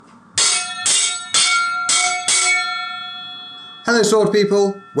Hello sword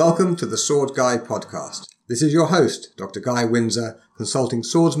people, welcome to the Sword Guy podcast. This is your host, Dr. Guy Windsor, consulting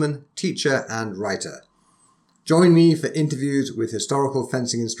swordsman, teacher and writer. Join me for interviews with historical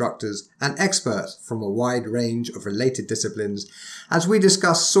fencing instructors and experts from a wide range of related disciplines as we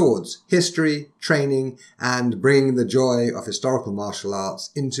discuss swords, history, training and bringing the joy of historical martial arts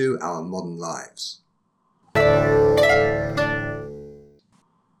into our modern lives.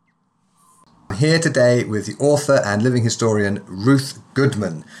 I'm here today with the author and living historian Ruth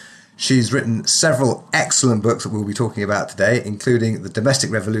Goodman. She's written several excellent books that we'll be talking about today, including The Domestic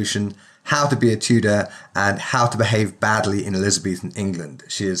Revolution, How to be a Tudor, and How to Behave Badly in Elizabethan England.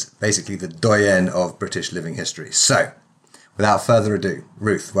 She is basically the doyenne of British living history. So, without further ado,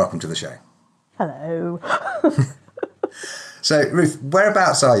 Ruth, welcome to the show. Hello. So, Ruth,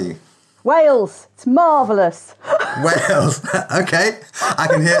 whereabouts are you? Wales. It's marvellous. Wales. Okay. I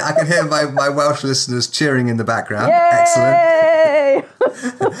can hear my Welsh listeners cheering in the background. Yay!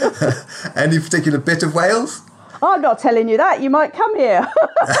 Excellent. Any particular bit of Wales? I'm not telling you that. You might come here.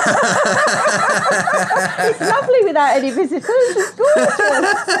 It's lovely without any visitors. It's gorgeous.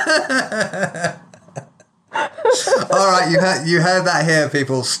 All right, you heard that here,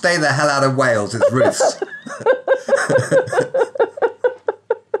 people. Stay the hell out of Wales. It's Ruth's.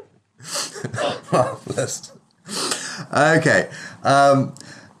 Marvellous. Okay. Now,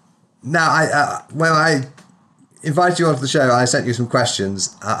 when I invited you onto the show, I sent you some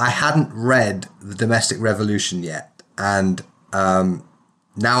questions. I hadn't read The Domestic Revolution yet, and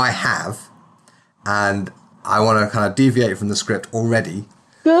now I have, and I want to kind of deviate from the script already.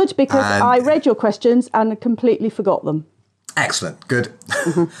 Good, because I read your questions and completely forgot them. Excellent. Good.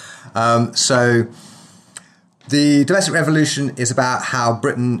 So the Domestic Revolution is about how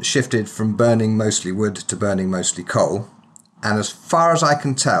Britain shifted from burning mostly wood to burning mostly coal. And as far as I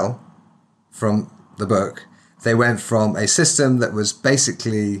can tell from the book, they went from a system that was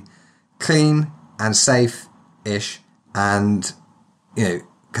basically clean and safe-ish and,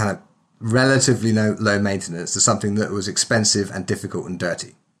 kind of relatively low maintenance to something that was expensive and difficult and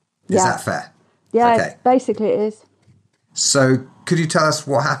dirty. Is that fair? Yeah, okay. Basically it is. So could you tell us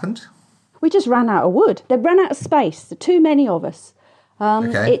what happened? We just ran out of wood. They ran out of space. There are too many of us.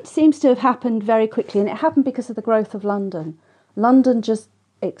 It seems to have happened very quickly, and it happened because of the growth of London. London just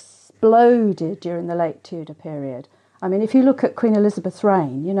exploded during the late Tudor period. I mean, if you look at Queen Elizabeth's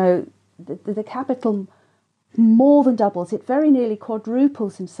reign, the capital more than doubles. It very nearly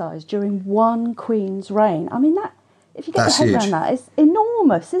quadruples in size during one queen's reign. I mean, that if you get your head around that, it's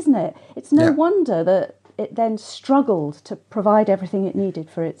enormous, isn't it? It's no wonder that it then struggled to provide everything it needed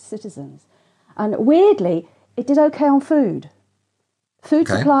for its citizens. And weirdly, it did okay on food. Food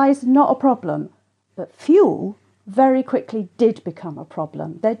supplies, not a problem. But fuel very quickly did become a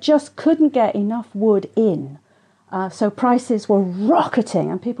problem. They just couldn't get enough wood in. So prices were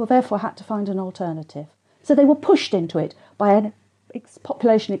rocketing, and people therefore had to find an alternative. So they were pushed into it by a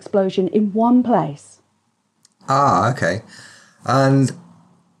population explosion in one place. Ah, okay. And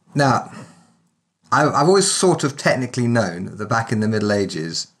now, I've always sort of technically known that back in the Middle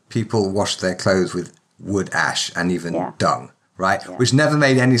Ages, people washed their clothes with wood ash and even dung, right? Yeah. Which never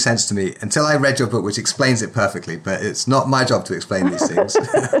made any sense to me until I read your book, which explains it perfectly. But it's not my job to explain these things.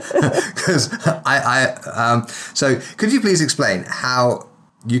 Because so could you please explain how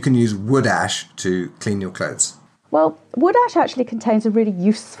you can use wood ash to clean your clothes? Well, wood ash actually contains a really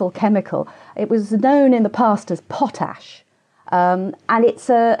useful chemical. It was known in the past as potash. And it's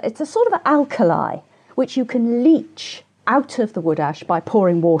a sort of an alkali, which you can leach out of the wood ash by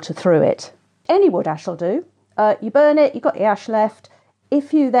pouring water through it. Any wood ash will do. You burn it, you've got the ash left.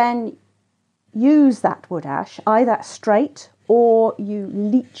 If you then use that wood ash, either straight or you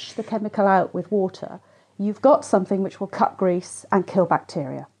leach the chemical out with water, you've got something which will cut grease and kill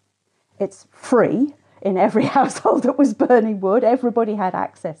bacteria. It's free in every household that was burning wood. Everybody had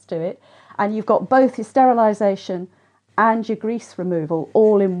access to it. And you've got both your sterilisation and your grease removal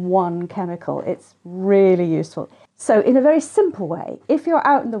all in one chemical. It's really useful. So in a very simple way, if you're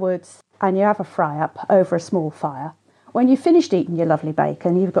out in the woods and you have a fry up over a small fire, when you've finished eating your lovely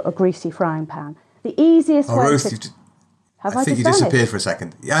bacon, you've got a greasy frying pan. The easiest way Ruth, to... I think you disappeared for a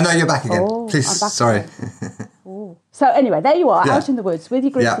second. Yeah, no, you're back again. Please, sorry. So anyway, there you are, out in the woods with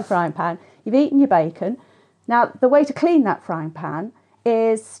your greasy frying pan. You've eaten your bacon. Now, the way to clean that frying pan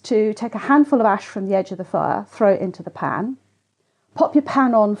is to take a handful of ash from the edge of the fire, throw it into the pan, pop your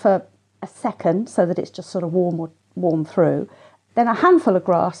pan on for a second so that it's just sort of warm through, then a handful of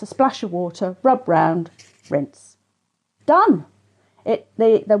grass, a splash of water, rub round, rinse. Done.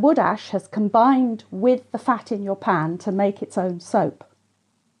 The wood ash has combined with the fat in your pan to make its own soap.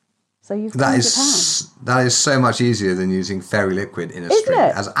 So you've cleaned your pan. That is so much easier than using fairy liquid in a stream,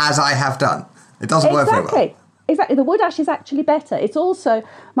 as I have done. It doesn't work very well. Exactly. The wood ash is actually better. It's also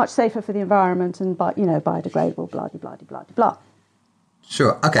much safer for the environment and, biodegradable, blah.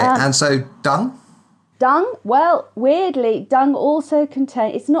 Sure. Okay. And so dung? Dung, well, weirdly, dung also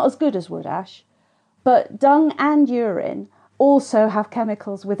contains, it's not as good as wood ash, but dung and urine also have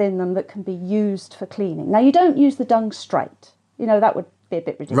chemicals within them that can be used for cleaning. Now, you don't use the dung straight. That would be a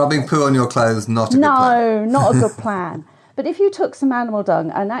bit ridiculous. Rubbing poo on your clothes, not a good plan. No, not a good plan. But if you took some animal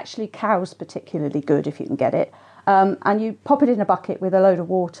dung, and actually cow's particularly good if you can get it, and you pop it in a bucket with a load of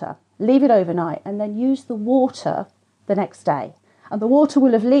water, leave it overnight, and then use the water the next day. And the water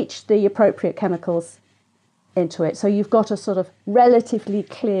will have leached the appropriate chemicals into it. So you've got a sort of relatively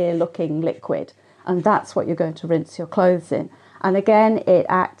clear-looking liquid, and that's what you're going to rinse your clothes in. And again, it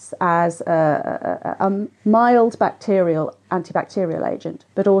acts as a mild antibacterial agent,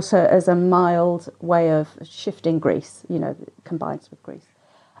 but also as a mild way of shifting grease, combines with grease.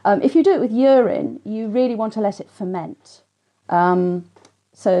 If you do it with urine, you really want to let it ferment.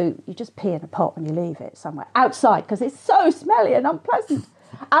 So you just pee in a pot when you leave it somewhere outside, because it's so smelly and unpleasant.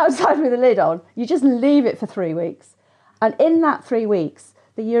 Outside with the lid on, you just leave it for 3 weeks. And in that 3 weeks,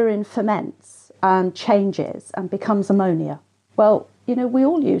 the urine ferments and changes and becomes ammonia. Well, we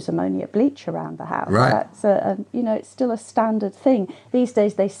all use ammonia bleach around the house. Right. That's it's still a standard thing. These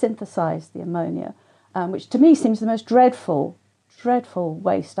days they synthesize the ammonia, which to me seems the most dreadful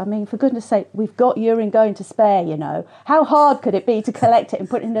waste. I mean, for goodness sake, we've got urine going to spare, How hard could it be to collect it and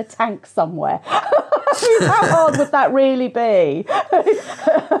put it in a tank somewhere? How hard would that really be?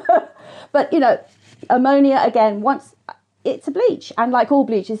 But, ammonia, again, once it's a bleach. And like all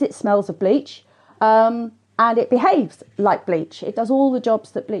bleaches, it smells of bleach. And it behaves like bleach. It does all the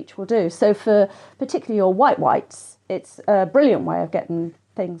jobs that bleach will do. So for particularly your whites, it's a brilliant way of getting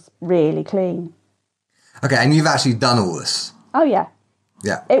things really clean. Okay, and you've actually done all this? Oh, yeah.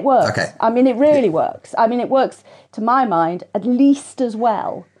 Yeah. It works. Okay. I mean, it really works. I mean, it works, to my mind, at least as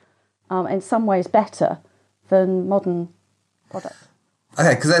well, in some ways better than modern products.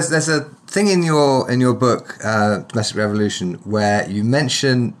 Okay, because there's a thing in your book, Domestic Revolution, where you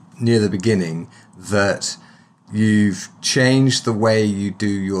mention near the beginning that you've changed the way you do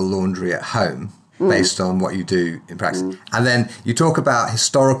your laundry at home based on what you do in practice. And then you talk about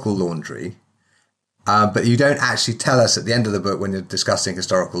historical laundry, but you don't actually tell us at the end of the book, when you're discussing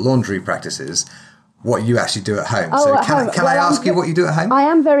historical laundry practices, what you actually do at home. So can I ask you what you do at home? I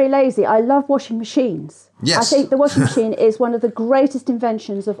am very lazy. I love washing machines. Yes. I think the washing machine is one of the greatest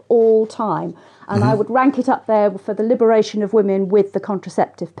inventions of all time. And I would rank it up there for the liberation of women with the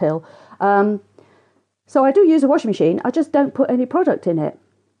contraceptive pill. So I do use a washing machine. I just don't put any product in it.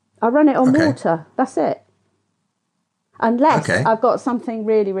 I run it on water. That's it. Unless I've got something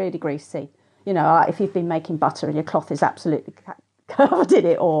really, really greasy. If you've been making butter and your cloth is absolutely covered in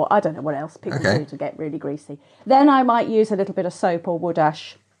it, or I don't know what else people do to get really greasy. Then I might use a little bit of soap or wood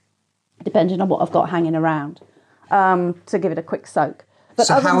ash, depending on what I've got hanging around, to give it a quick soak. But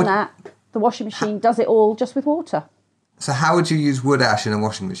so other than that, the washing machine does it all just with water. So how would you use wood ash in a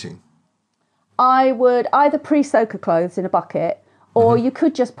washing machine? I would either pre-soak a clothes in a bucket, or you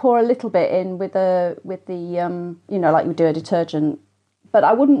could just pour a little bit in with the like you do a detergent. But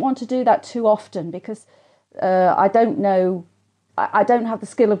I wouldn't want to do that too often, because I don't know. I don't have the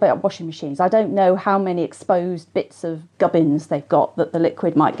skill about washing machines. I don't know how many exposed bits of gubbins they've got that the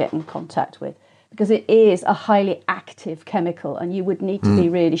liquid might get in contact with, because it is a highly active chemical, and you would need to be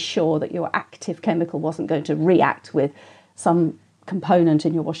really sure that your active chemical wasn't going to react with some component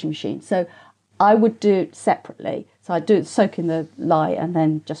in your washing machine. So I would do it separately. So I'd do it, soak in the lye, and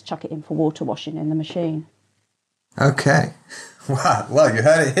then just chuck it in for water washing in the machine. Okay. Wow. Well, you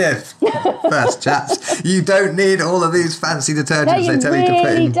heard it here first, chaps. You don't need all of these fancy detergents they tell you to put in. You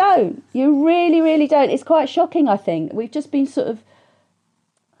really don't. You really, really don't. It's quite shocking, I think. We've just been sort of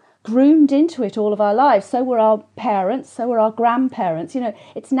groomed into it all of our lives. So were our parents, so were our grandparents.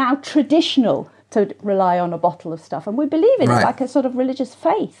 It's now traditional to rely on a bottle of stuff, and we believe in it like a sort of religious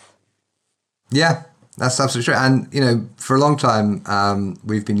faith. Yeah, that's absolutely true. And, for a long time,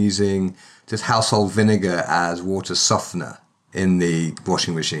 we've been using just household vinegar as water softener in the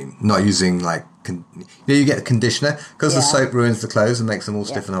washing machine, not using you get a conditioner, because the soap ruins the clothes and makes them all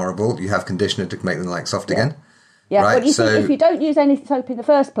stiff and horrible. You have conditioner to make them soft again. Yeah, right? But you see, if you don't use any soap in the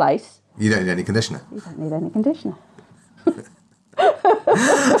first place, you don't need any conditioner. You don't need any conditioner.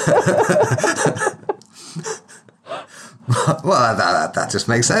 Well, that just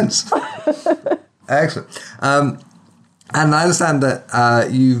makes sense. Excellent. And I understand that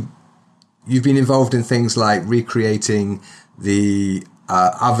you've been involved in things like recreating the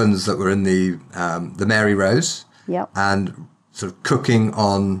ovens that were in the Mary Rose. Yep. And sort of cooking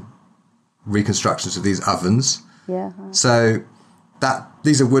on reconstructions of these ovens. Yeah. So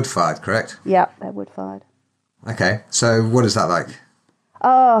these are wood-fired, correct? Yeah, they're wood-fired. Okay. So what is that like?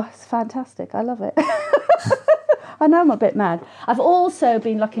 Oh, it's fantastic. I love it. I know I'm a bit mad. I've also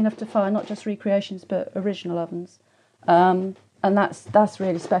been lucky enough to fire not just recreations but original ovens. And that's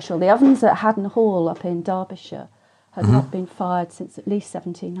really special. The ovens at Haddon Hall up in Derbyshire had not been fired since at least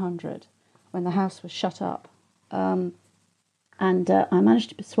 1700, when the house was shut up. And I managed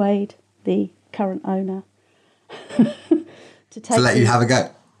to persuade the current owner to let you have a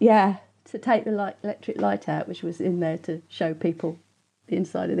go. Yeah, to take the electric light out, which was in there to show people the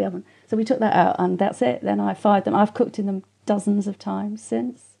inside of the oven. So we took that out, and that's it. Then I fired them. I've cooked in them dozens of times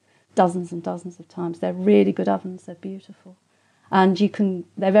since. Dozens and dozens of times. They're really good ovens. They're beautiful. And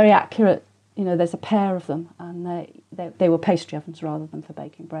they're very accurate. You know, there's a pair of them, and they were pastry ovens rather than for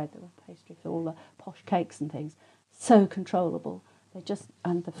baking bread. They were pastry for all the posh cakes and things. So controllable.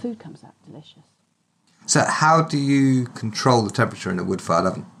 And the food comes out delicious. So how do you control the temperature in a wood-fired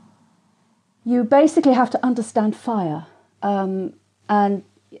oven? You basically have to understand fire. And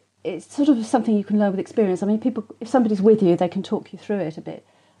it's sort of something you can learn with experience. I mean, if somebody's with you, they can talk you through it a bit.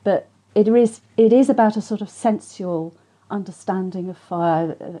 But it is about a sort of sensual understanding of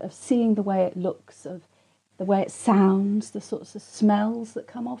fire, of seeing the way it looks, of the way it sounds, the sorts of smells that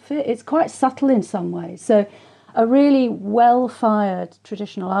come off it. It's quite subtle in some ways. So a really well-fired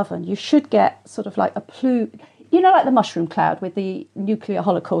traditional oven, you should get sort of like a plume, like the mushroom cloud with the nuclear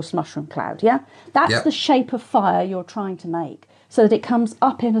holocaust mushroom cloud, yeah? That's the shape of fire you're trying to make, so that it comes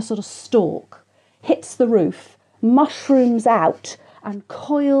up in a sort of stalk, hits the roof, mushrooms out, and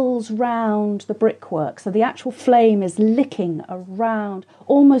coils round the brickwork. So the actual flame is licking around,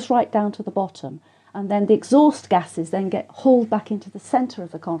 almost right down to the bottom. And then the exhaust gases then get hauled back into the centre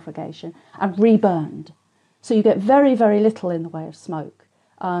of the conflagration and reburned. So you get very, very little in the way of smoke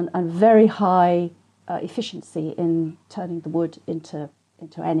and very high efficiency in turning the wood into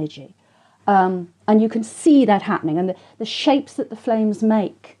energy. And you can see that happening. And the shapes that the flames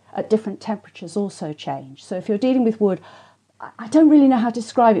make at different temperatures also change. So if you're dealing with wood, I don't really know how to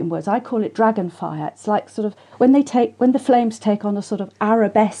describe it in words. I call it dragon fire. It's like sort of when the flames take on a sort of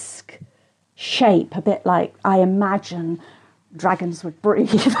arabesque shape, a bit like I imagine dragons would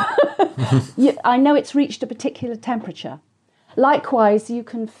breathe. I know it's reached a particular temperature. Likewise, you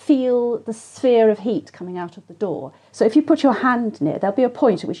can feel the sphere of heat coming out of the door. So if you put your hand near, there'll be a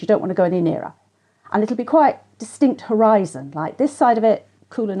point at which you don't want to go any nearer. And it'll be quite distinct horizon, like this side of it,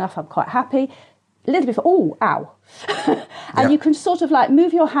 cool enough, I'm quite happy. A little bit, ow. And you can sort of like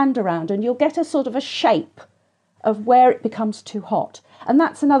move your hand around and you'll get a sort of a shape of where it becomes too hot. And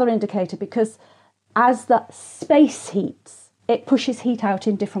that's another indicator, because as the space heats, it pushes heat out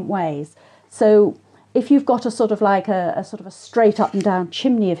in different ways. So if you've got a sort of like a sort of a straight up and down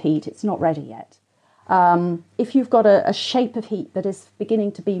chimney of heat, it's not ready yet. If you've got a shape of heat that is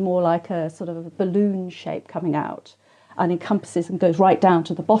beginning to be more like a sort of a balloon shape coming out and encompasses and goes right down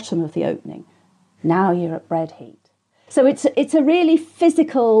to the bottom of the opening, now you're at bread heat. So it's a really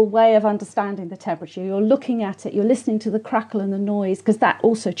physical way of understanding the temperature. You're looking at it, you're listening to the crackle and the noise, because that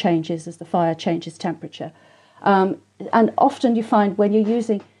also changes as the fire changes temperature. And often you find when you're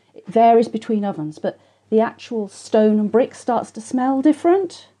using, it varies between ovens, but the actual stone and brick starts to smell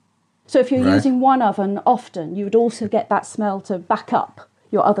different. So if you're using one oven often, you would also get that smell to back up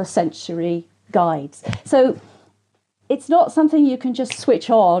your other sensory guides. So it's not something you can just switch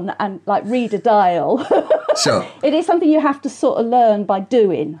on and like read a dial. Sure. It is something you have to sort of learn by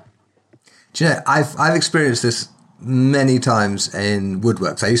doing. Do you know, I've experienced this many times in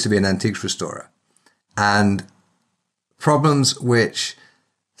woodworks. I used to be an antiques restorer, and problems which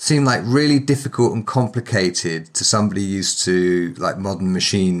seem like really difficult and complicated to somebody used to like modern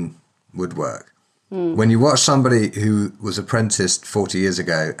machine woodwork. When you watch somebody who was apprenticed 40 years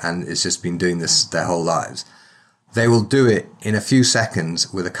ago and has just been doing this their whole lives, they will do it in a few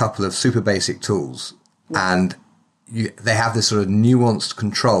seconds with a couple of super basic tools. And they have this sort of nuanced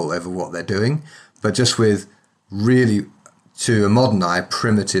control over what they're doing, but just with really, to a modern eye,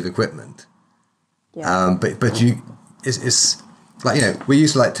 primitive equipment. Yeah. It's like, we're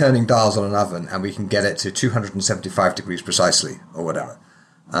used to like turning dials on an oven and we can get it to 275 degrees precisely or whatever.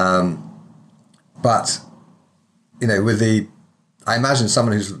 But, I imagine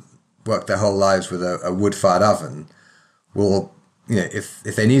someone who's worked their whole lives with a wood-fired oven will, if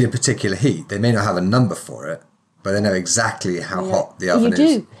they need a particular heat, they may not have a number for it, but they know exactly how hot the oven is. You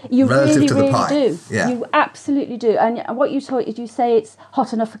do. You relative really, to the really pie. do. Yeah. You absolutely do. And what you taught is you say it's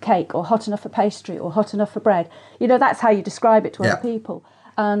hot enough for cake or hot enough for pastry or hot enough for bread. You know, that's how you describe it to other people.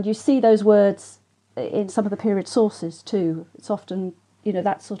 And you see those words in some of the period sources too. It's often, you know,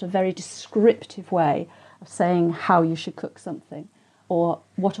 that sort of very descriptive way of saying how you should cook something or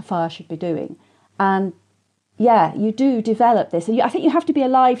what a fire should be doing. And yeah, you do develop this. And I think you have to be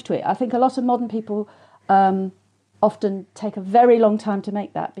alive to it. I think a lot of modern people often take a very long time to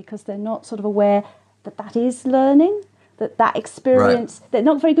make that because they're not sort of aware that that is learning, that experience. Right. They're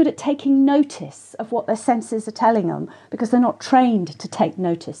not very good at taking notice of what their senses are telling them because they're not trained to take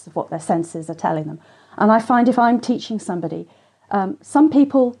notice of what their senses are telling them. And I find if I'm teaching somebody, some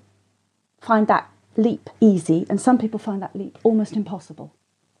people find that leap easy and some people find that leap almost impossible.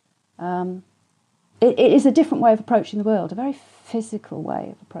 It is a different way of approaching the world, a very physical way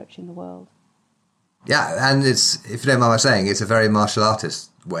of approaching the world. Yeah, and it's, if you don't mind my saying, it's a very martial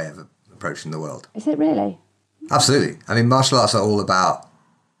artist way of approaching the world. Is it really? Absolutely. I mean, martial arts are all about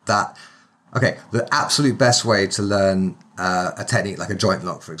that. Okay, the absolute best way to learn a technique like a joint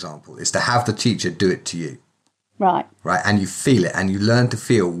lock, for example, is to have the teacher do it to you. Right. Right, and you feel it, and you learn to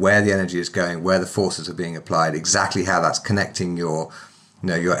feel where the energy is going, where the forces are being applied, exactly how that's connecting your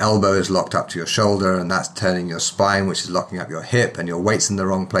elbow is locked up to your shoulder and that's turning your spine, which is locking up your hip, and your weight's in the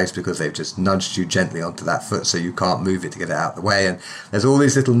wrong place because they've just nudged you gently onto that foot so you can't move it to get it out of the way. And there's all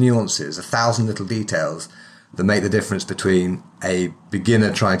these little nuances, 1,000 little details that make the difference between a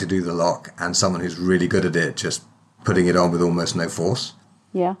beginner trying to do the lock and someone who's really good at it, just putting it on with almost no force.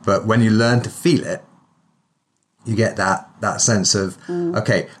 Yeah. But when you learn to feel it, you get that sense of,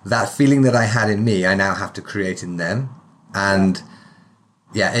 okay, that feeling that I had in me, I now have to create in them. And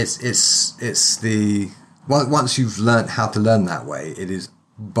yeah, it's the once you've learnt how to learn that way, it is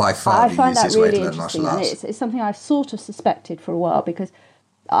by far the easiest way to learn martial arts. It's something I've sort of suspected for a while because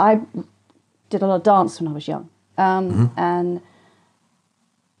I did a lot of dance when I was young, and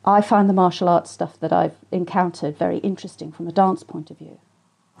I find the martial arts stuff that I've encountered very interesting from a dance point of view.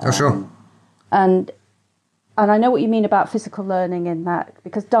 Oh, sure. And I know what you mean about physical learning in that,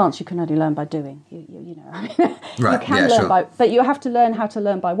 because dance you can only learn by doing. You know, I mean, right. You can learn by, but you have to learn how to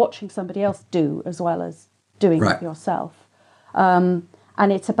learn by watching somebody else do as well as doing it yourself. And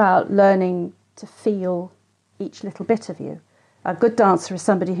it's about learning to feel each little bit of you. A good dancer is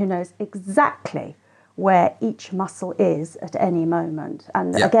somebody who knows exactly where each muscle is at any moment.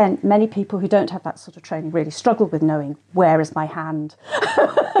 And again, many people who don't have that sort of training really struggle with knowing where is my hand.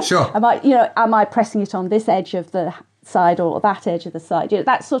 Sure. Am I pressing it on this edge of the side or that edge of the side? You know,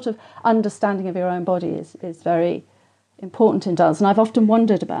 that sort of understanding of your own body is very important in dance. And I've often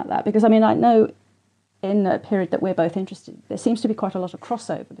wondered about that because, I mean, I know in a period that we're both interested in, there seems to be quite a lot of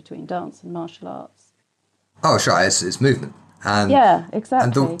crossover between dance and martial arts. Oh, sure. It's movement. And, yeah,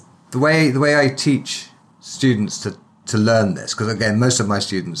 exactly. And the way I teach students to learn this, because again, most of my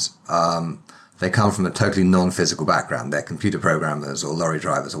students, they come from a totally non-physical background. They're computer programmers or lorry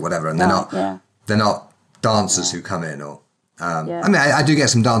drivers or whatever, and they're not dancers who come in. Or I mean, I do get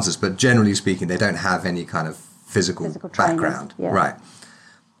some dancers, but generally speaking, they don't have any kind of physical background. Right.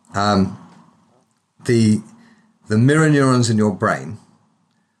 The mirror neurons in your brain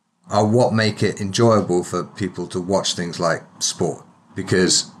are what make it enjoyable for people to watch things like sport,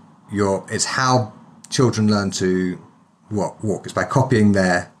 because it's how children learn to walk. It's by copying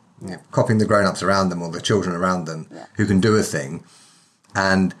copying the grown-ups around them or the children around them who can do a thing,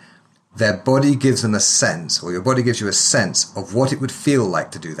 and their body gives them a sense, or your body gives you a sense of what it would feel like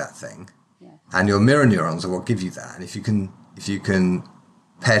to do that thing, and your mirror neurons are what give you that. And if you can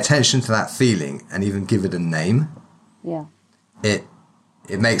pay attention to that feeling and even give it a name,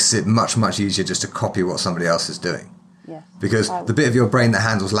 it makes it much, much easier just to copy what somebody else is doing. Yeah. Because the bit of your brain that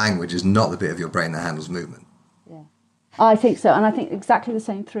handles language is not the bit of your brain that handles movement. Yeah, I think so. And I think exactly the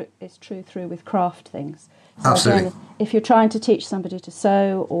same is true with craft things. So absolutely. Again, if you're trying to teach somebody to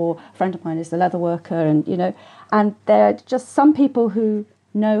sew, or a friend of mine is a leather worker, and there are just some people who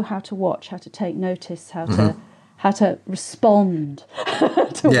know how to watch, how to take notice, how to respond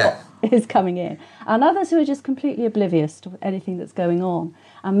to what is coming in, and others who are just completely oblivious to anything that's going on,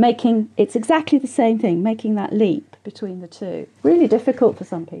 and it's exactly the same thing, making that leap between the two. Really difficult for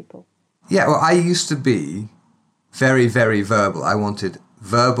some people. Yeah, well, I used to be very, very verbal. I wanted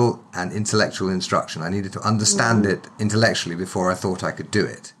verbal and intellectual instruction. I needed to understand it intellectually before I thought I could do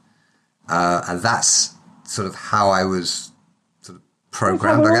it. And that's sort of how I was sort of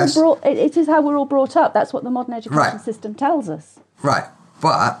programmed, I guess. It is how we're all brought up. That's what the modern education system tells us. Right.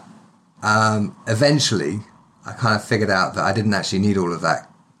 But eventually I kind of figured out that I didn't actually need all of that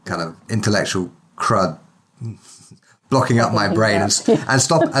kind of intellectual crud blocking up my brain and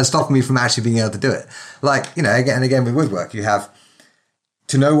stopping me from actually being able to do it. Like, again and again with woodwork, you have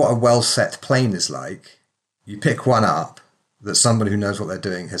to know what a well set plane is like. You pick one up that somebody who knows what they're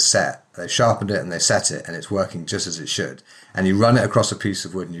doing has set. They've sharpened it and they set it and it's working just as it should. And you run it across a piece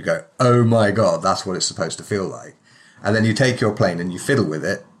of wood and you go, oh my God, that's what it's supposed to feel like. And then you take your plane and you fiddle with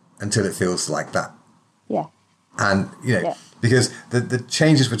it until it feels like that. Yeah. And, because the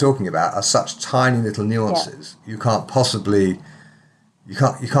changes we're talking about are such tiny little nuances, you can't possibly, you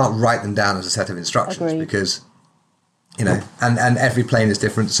can't write them down as a set of instructions. Agreed. Because, and every plane is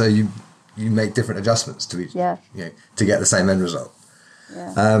different, so you make different adjustments to each, to get the same end result.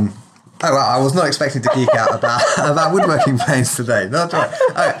 Yeah. I was not expecting to geek out about woodworking planes today. Not right.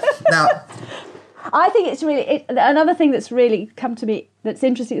 Okay, now, I think it's really another thing that's really come to me that's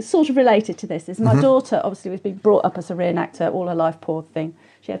interesting. It's sort of related to this. Is my daughter obviously was being brought up as a reenactor all her life. Poor thing,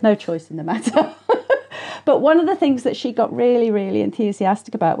 she had no choice in the matter. But one of the things that she got really, really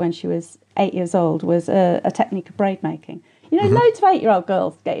enthusiastic about when she was 8 years old was a technique of braid making. Loads of 8-year-old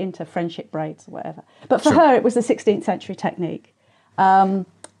girls get into friendship braids or whatever. But for her, it was a 16th century technique.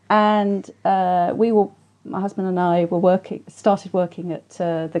 My husband and I started working at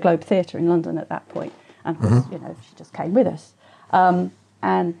the Globe Theatre in London at that point. And, she just came with us.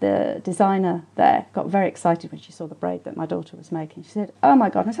 And the designer there got very excited when she saw the braid that my daughter was making. She said, oh,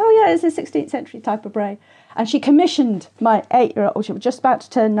 my God. And I said, oh, yeah, it's a 16th century type of braid. And she commissioned my 8-year-old, she was just about to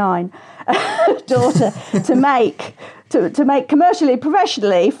turn 9, daughter to make commercially,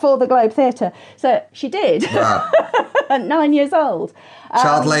 professionally for the Globe Theatre. So she did. Wow. At 9 years old.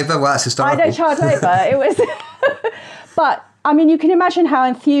 Child labour? Well, that's historical. I know, child labour. It was... But, I mean, you can imagine how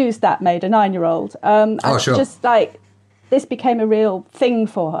enthused that made a 9-year-old. Sure. Just this became a real thing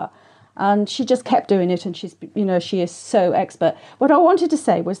for her. And she just kept doing it, and she is so expert. What I wanted to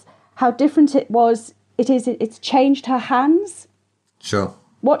say was how different it was. It's changed her hands. Sure.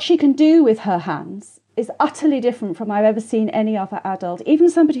 What she can do with her hands is utterly different from I've ever seen any other adult, even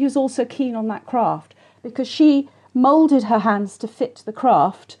somebody who's also keen on that craft, because she moulded her hands to fit the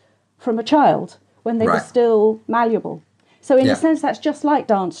craft from a child when they were still malleable. So in a sense, that's just like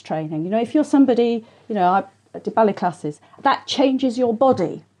dance training. If you're somebody, I did ballet classes, that changes your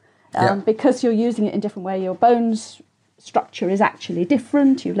body because you're using it in a different way. Your bones structure is actually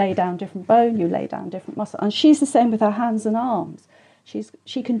different. You lay down different bone, you lay down different muscle. And she's the same with her hands and arms.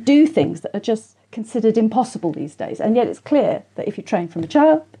 She can do things that are just considered impossible these days. And yet it's clear that if you train from a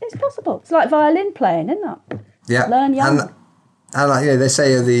child, it's possible. It's like violin playing, isn't it? Yeah. Learn young. And they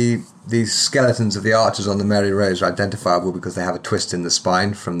say the skeletons of the archers on the Mary Rose are identifiable because they have a twist in the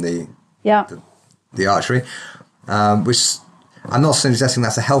spine from the archery, which I'm not suggesting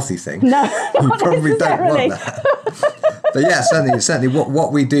that's a healthy thing. No, you probably don't want that. But yeah, certainly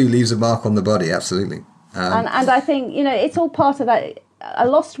what we do leaves a mark on the body, absolutely. And I think, it's all part of that, a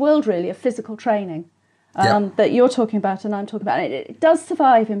lost world, really, of physical training that you're talking about and I'm talking about. It does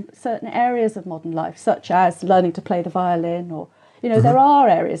survive in certain areas of modern life, such as learning to play the violin or, there are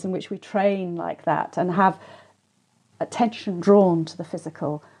areas in which we train like that and have attention drawn to the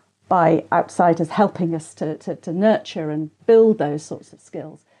physical by outsiders helping us to nurture and build those sorts of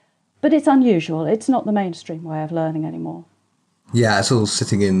skills. But it's unusual. It's not the mainstream way of learning anymore. Yeah, it's all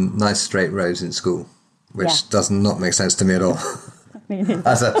sitting in nice straight rows in school, which does not make sense to me at all. Me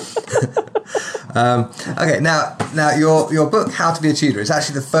neither. Okay, now your book, How to Be a Tudor, is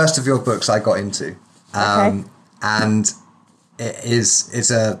actually the first of your books I got into. And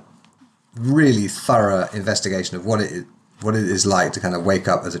it's a really thorough investigation of what it is like to kind of wake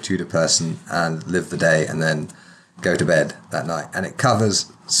up as a Tudor person and live the day and then go to bed that night. And it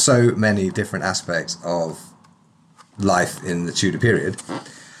covers so many different aspects of life in the Tudor period.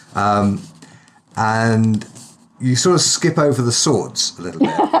 And you sort of skip over the swords a little bit.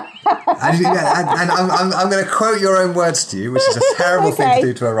 and I'm going to quote your own words to you, which is a terrible thing to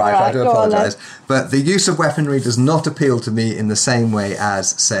do to a writer. Right, I do apologise. But the use of weaponry does not appeal to me in the same way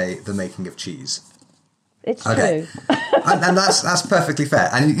as, say, the making of cheese. It's true. and that's perfectly fair.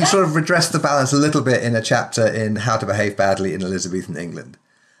 And you sort of redress the balance a little bit in a chapter in How to Behave Badly in Elizabethan England,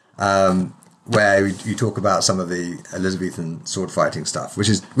 where you talk about some of the Elizabethan sword fighting stuff, which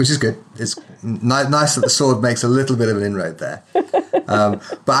is good. It's nice that the sword makes a little bit of an inroad there.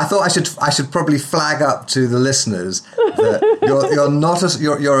 But I thought I should probably flag up to the listeners that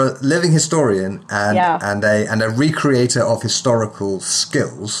you're a living historian and a recreator of historical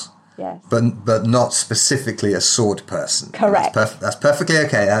skills. Yes. But not specifically a sword person. Correct. That's perfectly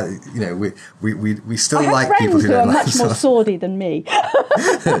okay. We still like people who are don't like much more swordy than me.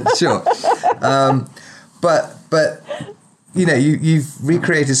 Sure. But you've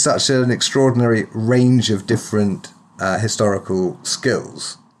recreated such an extraordinary range of different historical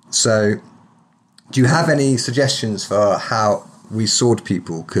skills. So, do you have any suggestions for how we sword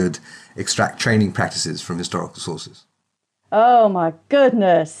people could extract training practices from historical sources? Oh my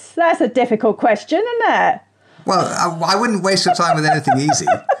goodness, that's a difficult question, isn't it? Well, I wouldn't waste your time with anything easy.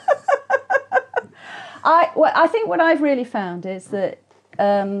 I think what I've really found is that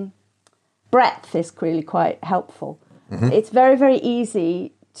breadth is really quite helpful. Mm-hmm. It's very, very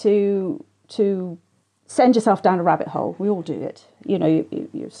easy to send yourself down a rabbit hole. We all do it.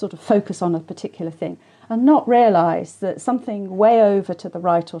 You sort of focus on a particular thing and not realise that something way over to the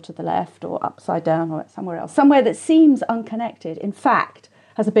right or to the left or upside down or somewhere else, somewhere that seems unconnected, in fact,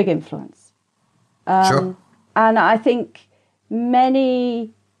 has a big influence. Sure. And I think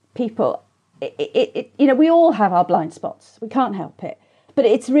many people, we all have our blind spots. We can't help it. But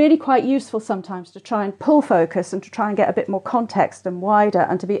it's really quite useful sometimes to try and pull focus and to try and get a bit more context and wider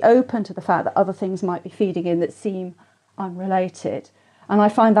and to be open to the fact that other things might be feeding in that seem unrelated. And I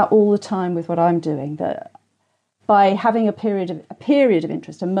find that all the time with what I'm doing, that by having a period of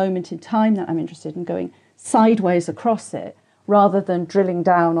interest, a moment in time that I'm interested in, going sideways across it rather than drilling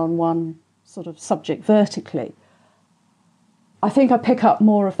down on one sort of subject vertically, I think I pick up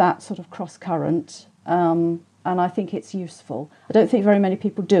more of that sort of cross current. And I think it's useful. I don't think very many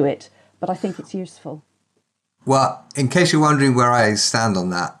people do it, but I think it's useful. Well, in case you're wondering where I stand on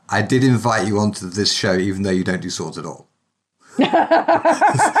that, I did invite you onto this show, even though you don't do swords at all.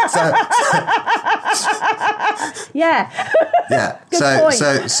 Yeah. Good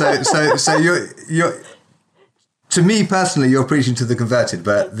point. So you're to me personally, you're preaching to the converted,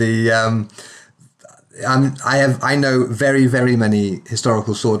 but I know very, very many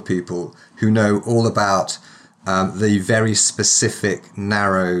historical sword people who know all about the very specific,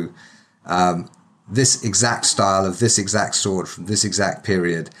 narrow, this exact style of this exact sword from this exact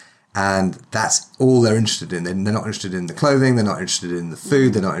period. And that's all they're interested in. They're not interested in the clothing. They're not interested in the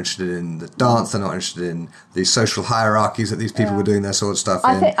food. They're not interested in the dance. They're not interested in the social hierarchies that these people were doing their sword stuff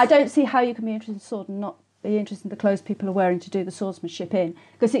in. I don't see how you can be interested in sword and not be interested in the clothes people are wearing to do the swordsmanship in,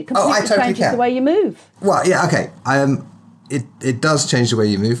 because it completely changes the way you move. Well, yeah, okay. It does change the way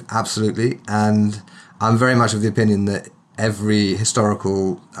you move, absolutely. And I'm very much of the opinion that every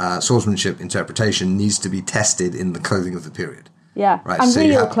historical swordsmanship interpretation needs to be tested in the clothing of the period. Yeah, right, and so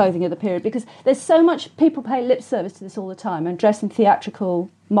real clothing of the period, because there's so much people pay lip service to this all the time and dress in theatrical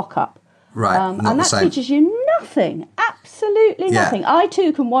mock-up. Right, and that teaches you nothing, absolutely nothing. I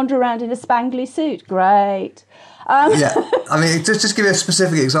too can wander around in a spangly suit. Great. Yeah, I mean, just give you a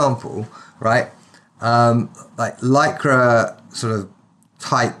specific example, right? Like lycra sort of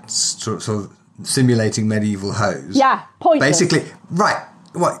tights, sort of simulating medieval hose. Yeah, pointless. Basically, right.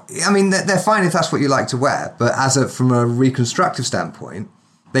 Well, I mean, they're fine if that's what you like to wear, but from a reconstructive standpoint,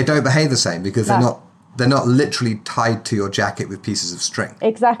 they don't behave the same because they're not literally tied to your jacket with pieces of string.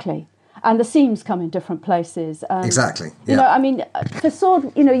 Exactly. And the seams come in different places. Exactly. Yeah. You know, I mean, for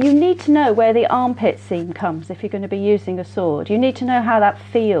sword, you need to know where the armpit seam comes if you're going to be using a sword. You need to know how that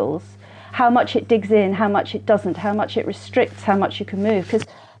feels, how much it digs in, how much it doesn't, how much it restricts, how much you can move. Because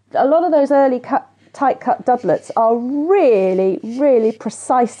a lot of those early tight cut doublets are really, really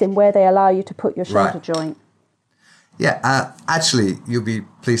precise in where they allow you to put your shoulder joint. Yeah, actually, you'll be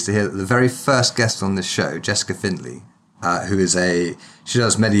pleased to hear that the very first guest on this show, Jessica Findlay, she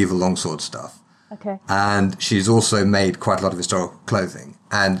does medieval longsword stuff. Okay. And she's also made quite a lot of historical clothing.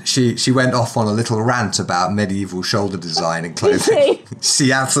 And she went off on a little rant about medieval shoulder design and clothing.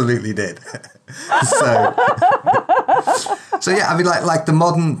 She absolutely did. So yeah, I mean, like the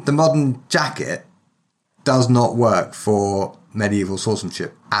modern jacket does not work for medieval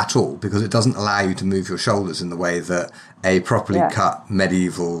swordsmanship at all, because it doesn't allow you to move your shoulders in the way that a properly cut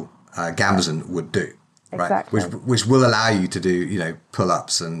medieval gambesson would do, right? Exactly. Which will allow you to do,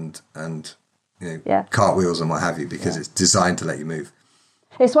 pull-ups and cartwheels and what have you, because it's designed to let you move.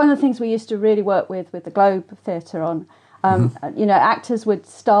 It's one of the things we used to really work with the Globe Theatre on. Actors would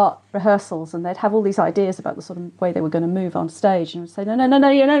start rehearsals and they'd have all these ideas about the sort of way they were going to move on stage, and would say,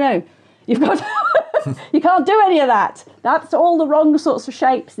 no, you've got you can't do any of that. That's all the wrong sorts of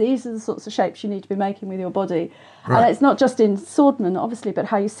shapes. These are the sorts of shapes you need to be making with your body. Right. And it's not just in swordmen, obviously, but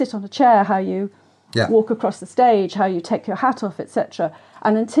how you sit on a chair, how you walk across the stage, how you take your hat off, etc.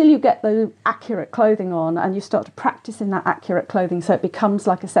 And until you get the accurate clothing on and you start to practice in that accurate clothing so it becomes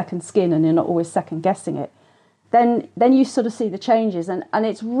like a second skin and you're not always second guessing it, then you sort of see the changes. And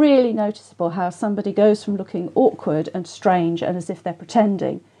it's really noticeable how somebody goes from looking awkward and strange and as if they're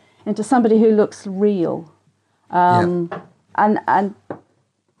pretending into somebody who looks real. And well,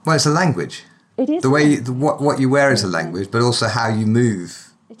 it's a language. It is. What you wear is a language, but also how you move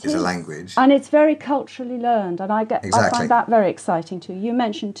is a language. And it's very culturally learned, and I Exactly. find that very exciting too. You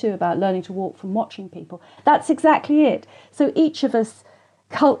mentioned too about learning to walk from watching people. That's exactly it. So each of us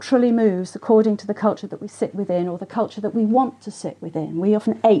culturally moves according to the culture that we sit within, or the culture that we want to sit within. We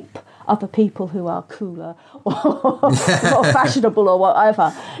often ape other people who are cooler or fashionable or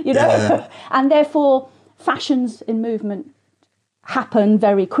whatever, you know. Yeah. And therefore fashions in movement happen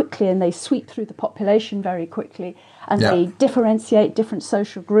very quickly, and they sweep through the population very quickly, and they differentiate different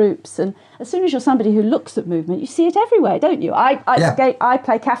social groups. And as soon as you're somebody who looks at movement, you see it everywhere, don't you? I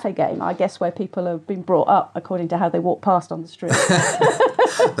play cafe game, I guess, where people have been brought up according to how they walk past on the street.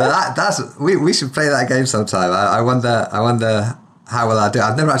 We should play that game sometime. I wonder how well I do.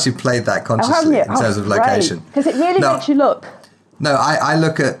 I've never actually played that consciously in terms of location, because it really makes you look. No, I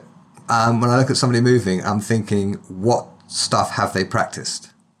look at when I look at somebody moving, I'm thinking, what stuff have they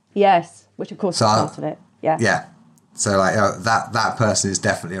practiced? Yes, which of course is part of it. Yeah. So like that person is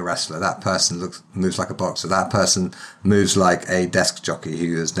definitely a wrestler. That person moves like a boxer. That person moves like a desk jockey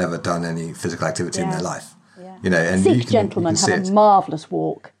who has never done any physical activity in their life. Yeah. You know, and Sikh gentlemen have a marvellous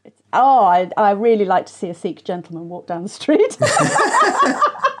walk. I really like to see a Sikh gentleman walk down the street.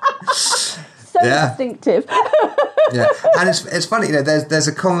 So distinctive. Yeah, and it's funny. You know, there's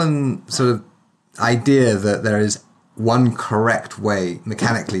a common sort of idea that there is one correct way,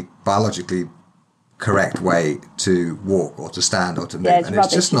 mechanically, biologically correct way to walk or to stand or to move, and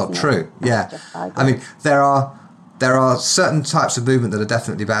it's just not true. Yeah, I mean there are certain types of movement that are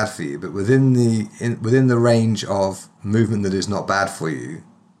definitely bad for you, but within the range of movement that is not bad for you,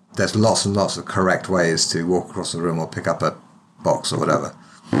 there's lots and lots of correct ways to walk across the room or pick up a box or whatever.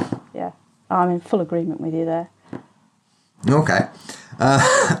 Yeah, I'm in full agreement with you there. Okay.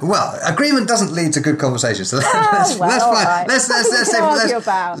 Well, agreement doesn't lead to good conversation, so let's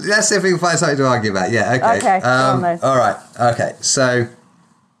see if we can find something to argue about. Yeah, okay. All right. Okay. So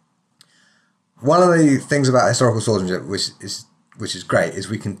one of the things about historical swordsmanship, which is great, is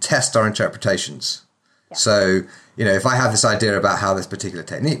we can test our interpretations. Yeah. So, you know, if I have this idea about how this particular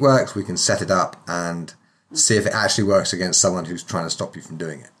technique works, we can set it up and see if it actually works against someone who's trying to stop you from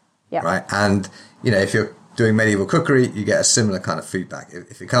doing it. Yeah. Right. And, you know, if you're doing medieval cookery, you get a similar kind of feedback.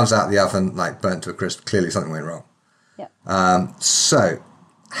 If it comes out of the oven like burnt to a crisp, clearly something went wrong. Yeah. So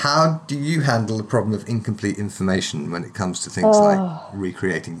how do you handle the problem of incomplete information when it comes to things like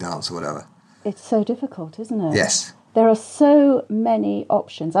recreating dance or whatever? It's so difficult, isn't it? Yes. There are so many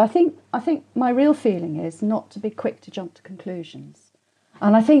options. I think my real feeling is not to be quick to jump to conclusions.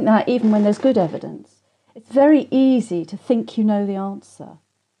 And I think that even when there's good evidence, it's very easy to think you know the answer.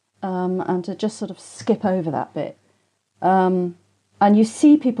 And to just sort of skip over that bit. And you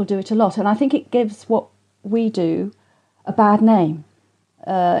see people do it a lot, and I think it gives what we do a bad name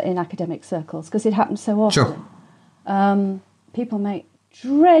in academic circles, because it happens so often. Sure. People make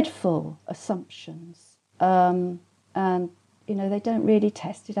dreadful assumptions, and, you know, they don't really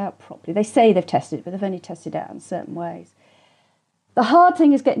test it out properly. They say they've tested it, but they've only tested it out in certain ways. The hard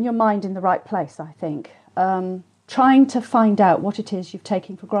thing is getting your mind in the right place, I think. Trying to find out what it is you've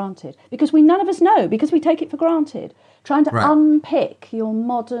taken for granted. Because none of us know, because we take it for granted. Trying to unpick your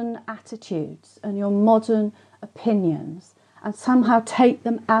modern attitudes and your modern opinions and somehow take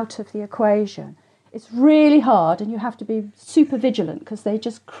them out of the equation. It's really hard, and you have to be super vigilant because they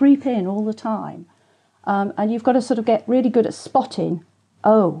just creep in all the time. And you've got to sort of get really good at spotting,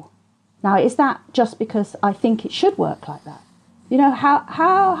 now is that just because I think it should work like that? You know,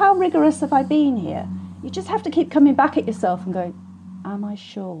 how rigorous have I been here? You just have to keep coming back at yourself and going, am I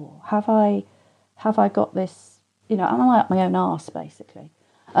sure? Have I got this? You know, am I up my own arse, basically?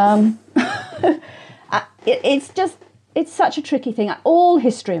 It's such a tricky thing. All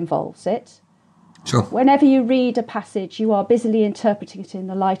history involves it. Sure. Whenever you read a passage, you are busily interpreting it in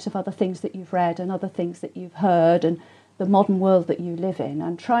the light of other things that you've read and other things that you've heard and the modern world that you live in,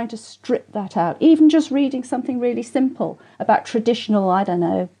 and trying to strip that out. Even just reading something really simple about traditional, I don't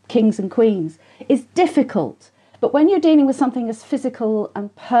know, kings and queens is difficult. But when you're dealing with something as physical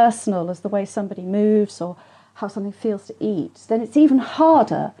and personal as the way somebody moves or how something feels to eat, then it's even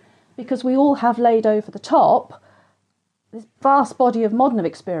harder, because we all have laid over the top this vast body of modern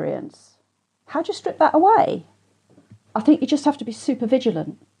experience. How do you strip that away? I think you just have to be super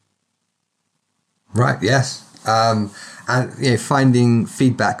vigilant. Right, yes. And you know, finding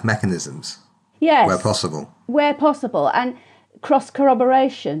feedback mechanisms. Yes. Where possible. And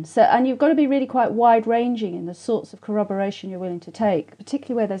cross-corroboration. And you've got to be really quite wide-ranging in the sorts of corroboration you're willing to take,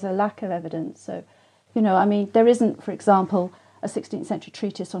 particularly where there's a lack of evidence. So, you know, I mean, there isn't, for example, a 16th century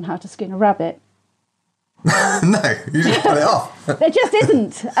treatise on how to skin a rabbit. No, you just put it off. There just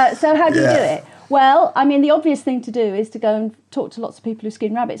isn't. So how do you do it? Well, I mean, the obvious thing to do is to go and talk to lots of people who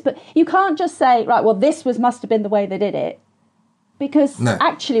skin rabbits. But you can't just say, right, well, this must have been the way they did it. Because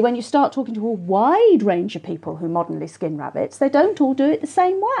actually, when you start talking to a wide range of people who modernly skin rabbits, they don't all do it the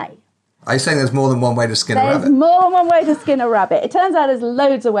same way. Are you saying there's more than one way to skin a rabbit? There's more than one way to skin a rabbit. It turns out there's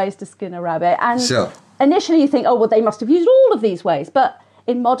loads of ways to skin a rabbit. And initially you think, oh, well, they must have used all of these ways. But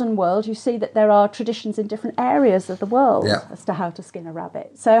in modern world, you see that there are traditions in different areas of the world as to how to skin a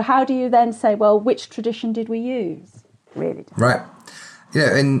rabbit. So how do you then say, well, which tradition did we use? Really? Right.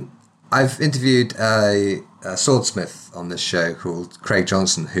 I've interviewed a swordsmith on this show called Craig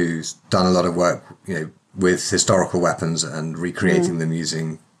Johnson, who's done a lot of work, with historical weapons and recreating them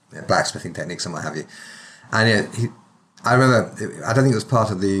using blacksmithing techniques and what have you. And I remember, I don't think it was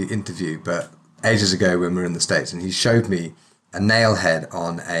part of the interview, but ages ago when we were in the States, and he showed me a nail head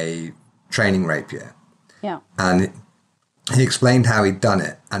on a training rapier. Yeah. And he explained how he'd done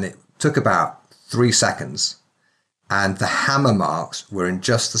it, and it took about 3 seconds. And the hammer marks were in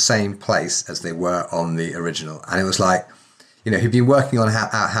just the same place as they were on the original. And it was like, he'd been working on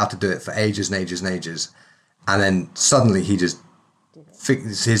how to do it for ages and ages and ages. And then suddenly his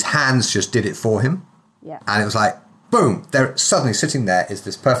hands just did it for him. Yeah. And it was like, boom, there suddenly sitting there is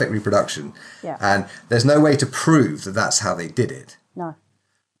this perfect reproduction. Yeah. And there's no way to prove that that's how they did it. No.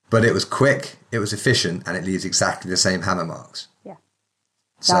 But it was quick, it was efficient, and it leaves exactly the same hammer marks. Yeah.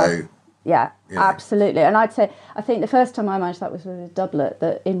 So... Yeah, absolutely. And I think the first time I managed that was with a doublet,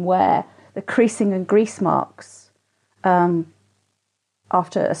 that in wear, the creasing and grease marks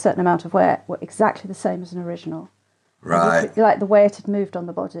after a certain amount of wear were exactly the same as an original. Right. Like the way it had moved on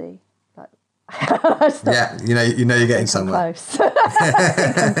the body. Yeah, you're getting somewhere. Close. I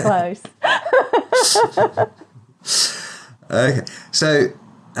think I'm close. Okay. So,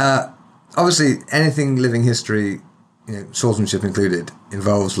 obviously, anything living history, swordsmanship included,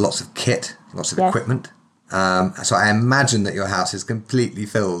 involves lots of kit, lots of equipment. So I imagine that your house is completely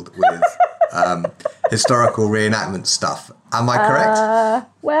filled with historical reenactment stuff. Am I correct?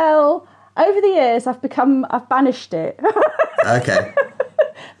 Well, over the years, I've banished it. Okay.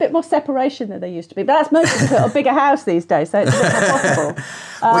 A bit more separation than there used to be. But that's mostly because I've a bigger house these days, so it's a bit more possible.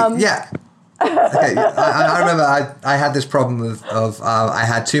 Well, yeah. Okay, I remember I had this problem of I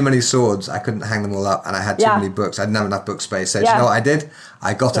had too many swords, I couldn't hang them all up, and I had too many books. I didn't have enough book space. So do you know what I did?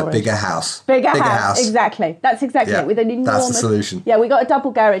 I got a bigger house. Bigger house. Exactly. That's exactly it. With an enormous... That's the solution. Yeah, we got a double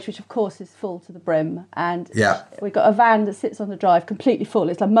garage, which of course is full to the brim, and we got a van that sits on the drive completely full.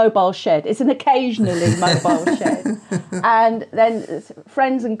 It's a mobile shed. It's an occasionally mobile shed. And then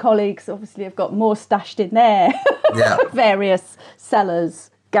friends and colleagues obviously have got more stashed in there. Yeah. Various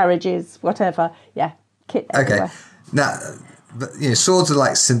cellars, garages, whatever. Yeah, kit everywhere. Okay. Now, swords are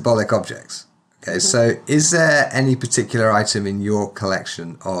like symbolic objects. Okay, so is there any particular item in your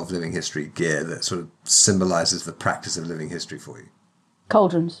collection of living history gear that sort of symbolises the practice of living history for you?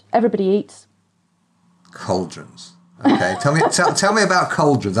 Cauldrons. Everybody eats. Cauldrons. Okay, tell me about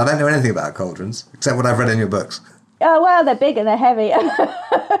cauldrons. I don't know anything about cauldrons except what I've read in your books. Oh well, they're big and they're heavy,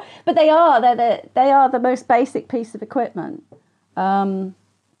 but they are the most basic piece of equipment.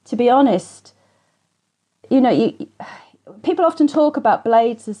 To be honest, people often talk about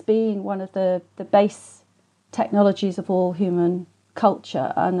blades as being one of the base technologies of all human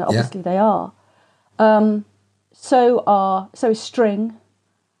culture, and obviously they are. So is string,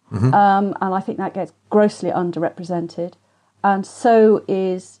 and I think that gets grossly underrepresented, and so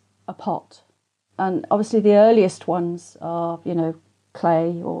is a pot. And obviously the earliest ones are,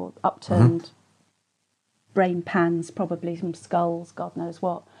 clay or upturned brain pans, probably some skulls, God knows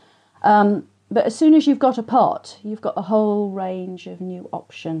what. But as soon as you've got a pot, you've got a whole range of new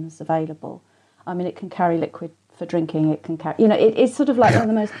options available. I mean, it can carry liquid for drinking. It can carry, it's sort of like one of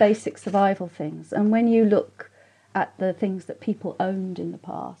the most basic survival things. And when you look at the things that people owned in the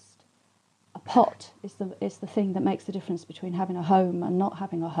past, a pot is the thing that makes the difference between having a home and not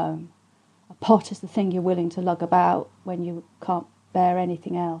having a home. A pot is the thing you're willing to lug about when you can't bear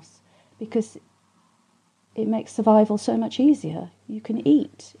anything else, because it makes survival so much easier. You can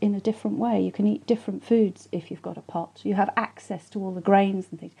eat in a different way. You can eat different foods if you've got a pot. You have access to all the grains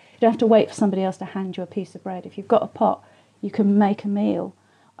and things. You don't have to wait for somebody else to hand you a piece of bread. If you've got a pot, you can make a meal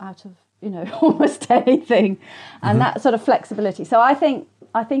out of, almost anything. And that sort of flexibility. So I think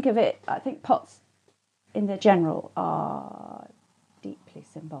pots in their general are deeply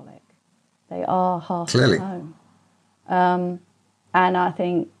symbolic. They are half the home. And I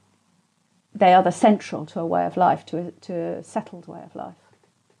think they are the central to a way of life, to a settled way of life.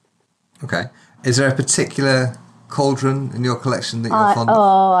 Okay. Is there a particular cauldron in your collection that you're fond of?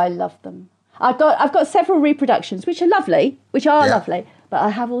 Oh, I love them. I've got several reproductions, which are lovely, But I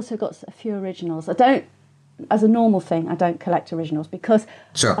have also got a few originals. I don't, as a normal thing, I don't collect originals because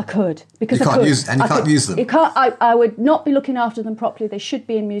I could. Because you can't use them. You can't. I would not be looking after them properly. They should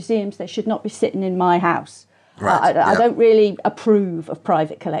be in museums. They should not be sitting in my house. Right. I don't really approve of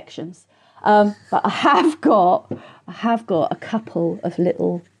private collections. But I have got a couple of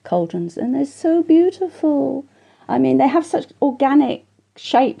little cauldrons, and they're so beautiful. I mean, they have such organic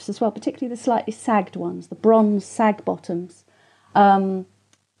shapes as well, particularly the slightly sagged ones, the bronze sag bottoms. And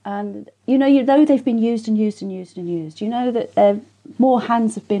you know they've been used and used and used and used. You know that more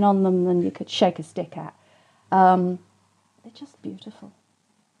hands have been on them than you could shake a stick at. They're just beautiful.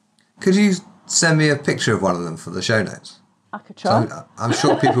 Could you send me a picture of one of them for the show notes? I could try. So I'm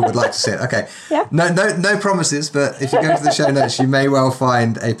sure people would like to see it. Okay. Yeah. No promises, but if you go to the show notes, you may well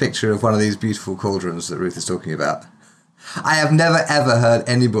find a picture of one of these beautiful cauldrons that Ruth is talking about. I have never, ever heard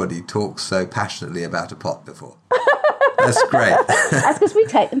anybody talk so passionately about a pot before. That's great. That's because we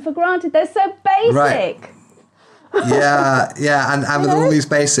take them for granted. They're so basic. Right. Yeah, and with all these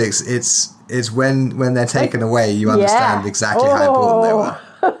basics, it's when they're taken away, you understand exactly how important they were.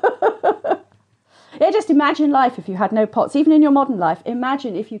 Yeah, just imagine life if you had no pots. Even in your modern life,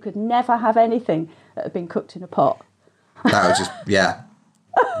 imagine if you could never have anything that had been cooked in a pot. That would just,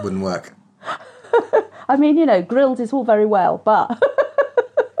 wouldn't work. I mean, grilled is all very well, but...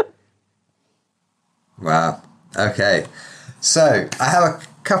 Wow. Okay. So I have a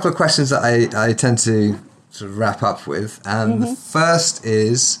couple of questions that I tend to sort of wrap up with. And the first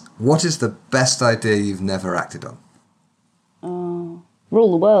is, what is the best idea you've never acted on? Rule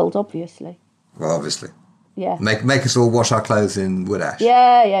the world, obviously. Well, obviously. Yeah. Make us all wash our clothes in wood ash.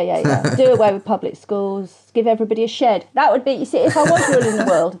 Yeah. Do away with public schools. Give everybody a shed. That would be, you see, if I was ruling the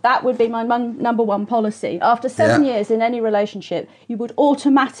world, that would be my number one policy. After 7 years in any relationship, you would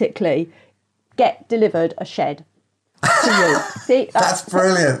automatically get delivered a shed to you. See, that's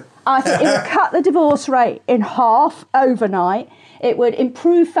brilliant. I think it would cut the divorce rate in half overnight. It would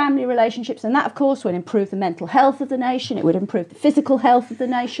improve family relationships, and that, of course, would improve the mental health of the nation. It would improve the physical health of the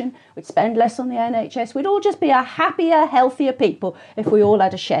nation. We'd spend less on the NHS. We'd all just be a happier, healthier people if we all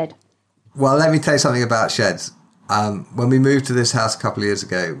had a shed. Well, let me tell you something about sheds. When we moved to this house a couple of years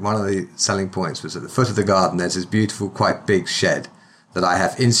ago, one of the selling points was at the foot of the garden, there's this beautiful, quite big shed that I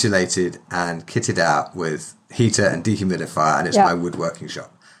have insulated and kitted out with heater and dehumidifier, and it's my woodworking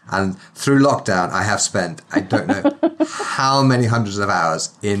shop. And through lockdown, I have spent, I don't know how many hundreds of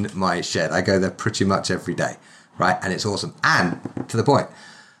hours in my shed. I go there pretty much every day, right? And it's awesome. And to the point,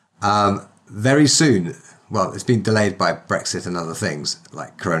 very soon, well, it's been delayed by Brexit and other things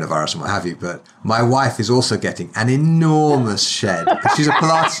like coronavirus and what have you, but my wife is also getting an enormous shed. She's a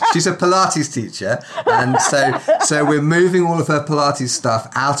Pilates teacher, and so we're moving all of her Pilates stuff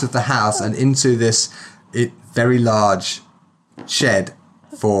out of the house and into this very large shed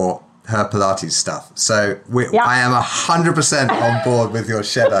for her Pilates stuff. So I am 100% on board with your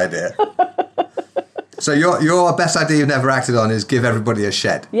shed idea. So your best idea you've never acted on is give everybody a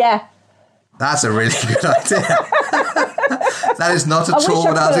shed. Yeah. That's a really good idea. That is not at all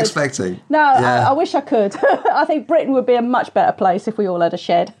what I was expecting. No, I wish I could. I think Britain would be a much better place if we all had a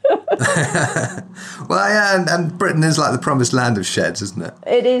shed. Well, yeah, and Britain is like the promised land of sheds, isn't it?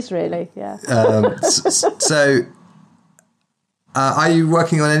 It is really, yeah. So, are you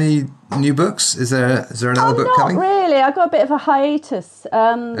working on any new books? Is there another book coming? Not really. I got a bit of a hiatus.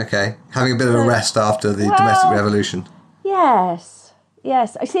 Okay, having a bit of a rest after the domestic revolution. Yes.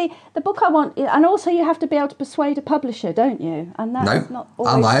 I see. The book I want, and also you have to be able to persuade a publisher, don't you? And that's not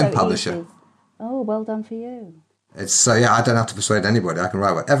always I'm my own so publisher. Easy. Oh, well done for you. It's I don't have to persuade anybody. I can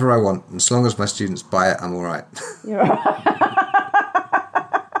write whatever I want, and as long as my students buy it, I'm all right. You're right.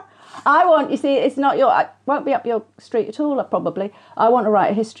 You see, it's not I won't be up your street at all, probably. I want to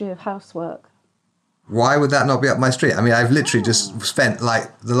write a history of housework. Why would that not be up my street? I mean, I've literally just spent the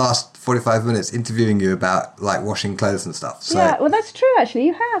last 45 minutes interviewing you about washing clothes and stuff. So. Yeah, well, that's true, actually.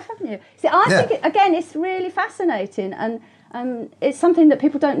 You have, haven't you? See, I think, again, it's really fascinating, and it's something that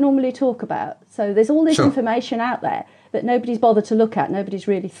people don't normally talk about. So there's all this information out there that nobody's bothered to look at, nobody's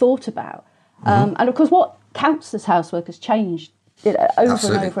really thought about. And, of course, what counts as housework has changed over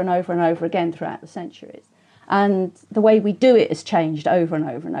Absolutely. and over and over and over again throughout the centuries. And the way we do it has changed over and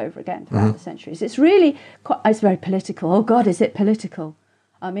over and over again throughout the centuries. It's really it's very political. Oh, God, is it political?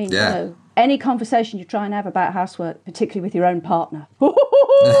 I mean, any conversation you try and have about housework, particularly with your own partner.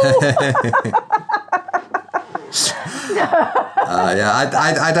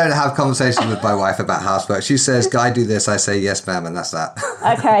 I don't have conversations with my wife about housework. She says, "Guy, do this." I say, "Yes, ma'am," and that's that.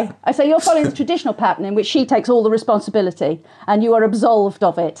 Okay. So you're following the traditional pattern in which she takes all the responsibility and you are absolved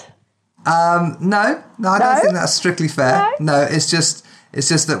of it. No, I don't think that's strictly fair. No, it's just It's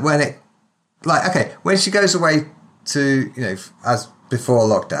just that when it, like, okay, when she goes away to, as before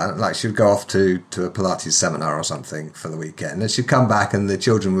lockdown, like she'd go off to a Pilates seminar or something for the weekend, and she'd come back and the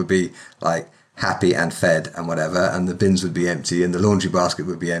children would be like happy and fed and whatever, and the bins would be empty and the laundry basket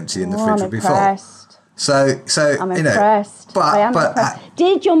would be empty and the fridge would be full. So I'm impressed. I am impressed.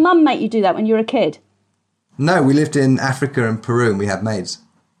 Did your mum make you do that when you were a kid? No, we lived in Africa and Peru and we had maids.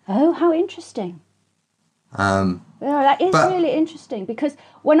 Oh, how interesting. That is really interesting, because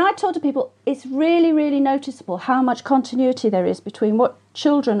when I talk to people, it's really, really noticeable how much continuity there is between what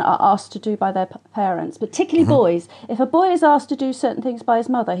children are asked to do by their parents, particularly boys. If a boy is asked to do certain things by his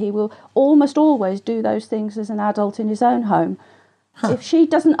mother, he will almost always do those things as an adult in his own home. If she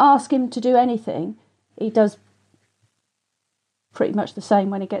doesn't ask him to do anything, he does pretty much the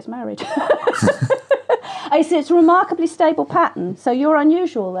same when he gets married. It's a remarkably stable pattern, so you're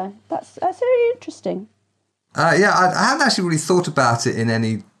unusual then. That's very interesting. I haven't actually really thought about it in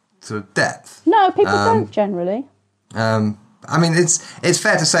any sort of depth. No, people don't generally. I mean, it's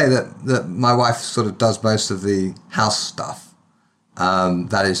fair to say that my wife sort of does most of the house stuff.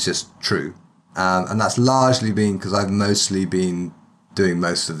 That is just true. And that's largely been because I've mostly been doing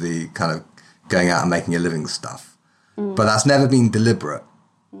most of the kind of going out and making a living stuff. But that's never been deliberate.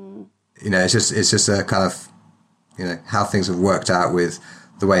 It's just a kind of, how things have worked out with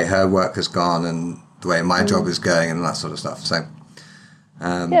the way her work has gone and the way my job is going and that sort of stuff. So,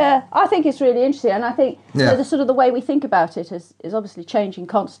 I think it's really interesting, and I think the sort of the way we think about it is obviously changing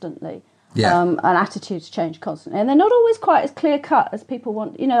constantly. Yeah. And attitudes change constantly, and they're not always quite as clear cut as people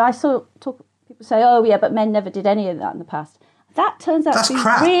want. I saw people say, "Oh, yeah, but men never did any of that in the past." That turns out to be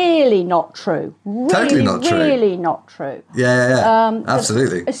really not true. Totally not true. Really not true. Yeah.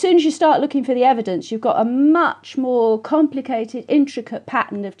 Absolutely. As soon as you start looking for the evidence, you've got a much more complicated, intricate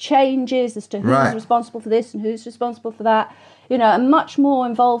pattern of changes as to who's responsible for this and who's responsible for that. And much more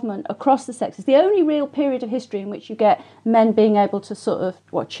involvement across the sexes. The only real period of history in which you get men being able to sort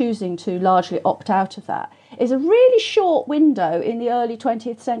of, choosing to largely opt out of that, is a really short window in the early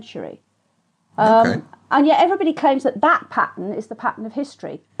 20th century. Okay. And yet everybody claims that pattern is the pattern of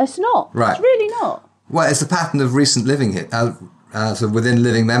history. It's not. Right. It's really not. Well, it's the pattern of recent living, so within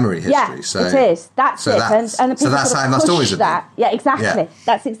living memory history. Yeah, so, it is. That's it. And the people that's how it must always have been. Yeah, exactly. Yeah.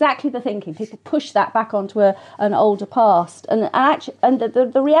 That's exactly the thinking. People push that back onto an older past. And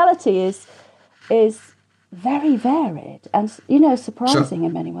the reality is very varied and, surprising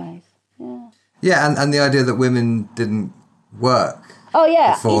in many ways. Yeah. Yeah, and the idea that women didn't work. Oh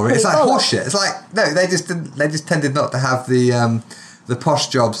yeah, before. It's like horseshit. It's like no, they just tended not to have the posh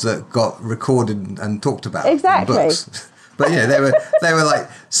jobs that got recorded and talked about in books. But they were like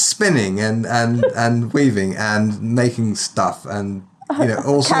spinning and weaving and making stuff and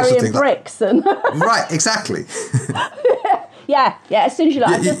all sorts of things. Bricks and right, exactly. Yeah. As soon as you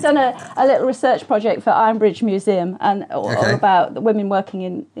like, I've just done a little research project for Ironbridge Museum and all about the women working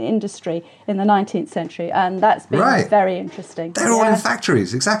in the industry in the 19th century, and that's been very interesting. They're all in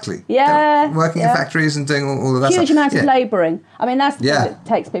factories, exactly. Yeah, they're working in factories and doing all of that. Huge amount of labouring. I mean, that's what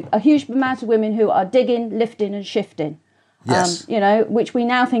takes people. A huge amount of women who are digging, lifting, and shifting. Yes. Which we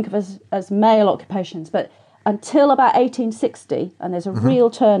now think of as male occupations, but until about 1860, and there's a real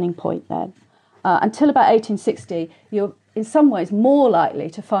turning point then. Until about 1860, you're in some ways more likely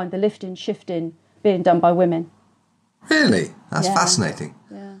to find the lifting, shifting being done by women. Really? That's fascinating.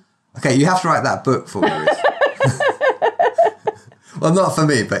 Yeah. Okay, you have to write that book for me, Ruth. Well, not for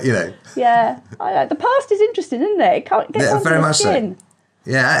me, but Yeah, the past is interesting, isn't it? It can't get under very the much skin. So.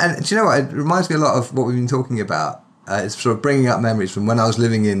 Yeah, and do you know what? It reminds me a lot of what we've been talking about. It's sort of bringing up memories from when I was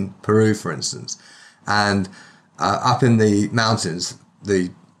living in Peru, for instance, and up in the mountains,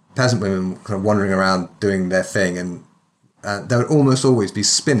 the peasant women kind of wandering around doing their thing, and they would almost always be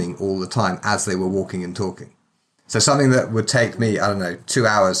spinning all the time as they were walking and talking. So something that would take me, 2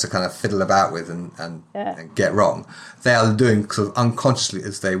 hours to kind of fiddle about with and get wrong, they are doing sort of unconsciously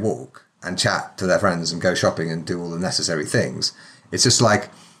as they walk and chat to their friends and go shopping and do all the necessary things. It's just like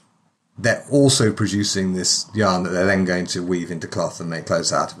they're also producing this yarn that they're then going to weave into cloth and make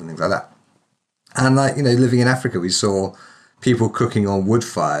clothes out of and things like that. And living in Africa, we saw people cooking on wood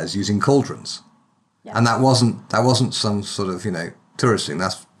fires using cauldrons. Yeah. And that wasn't some sort of, tourist thing.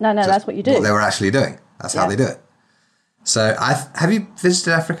 That's that's what you do. What they were actually doing. That's how they do it. So have you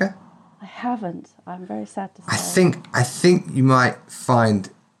visited Africa? I haven't. I'm very sad to say. I think you might find,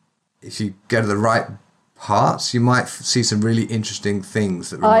 if you go to the right parts, you might see some really interesting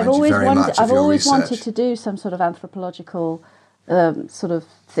things that remind you very much of your research. I've always wanted to do some sort of anthropological sort of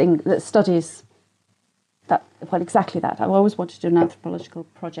thing that studies that. Well, exactly that. I've always wanted to do an anthropological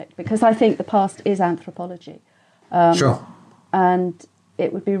project because I think the past is anthropology. Sure. And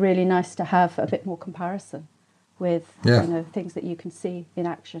it would be really nice to have a bit more comparison with things that you can see in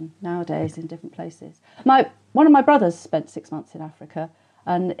action nowadays in different places. One of my brothers spent 6 months in Africa,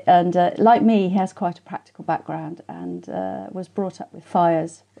 and like me, he has quite a practical background and was brought up with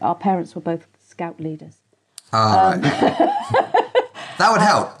fires. Our parents were both scout leaders. Right. That would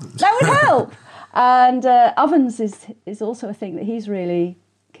help. That would help. And ovens is also a thing that he's really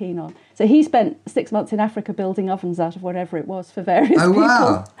keen on. So he spent 6 months in Africa building ovens out of whatever it was for various people. Oh,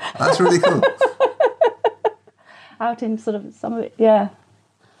 wow. That's really cool. Out in sort of some of it, yeah.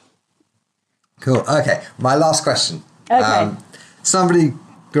 Cool. Okay, my last question. Okay. Somebody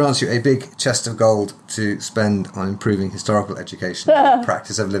grants you a big chest of gold to spend on improving historical education and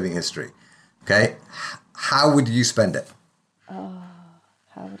practice of living history. Okay, how would you spend it? Oh,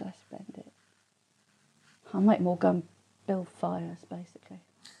 how would I spend it? I'll make more go and build fires, basically.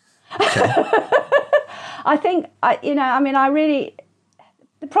 Okay. I think, I really...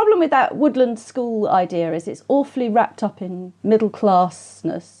 The problem with that woodland school idea is it's awfully wrapped up in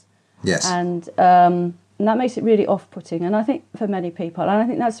middle-classness. Yes. And that makes it really off-putting, and I think for many people. And I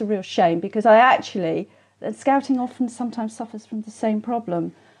think that's a real shame, because Scouting often sometimes suffers from the same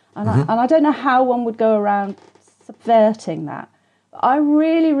problem. And, I don't know how one would go around subverting that. But I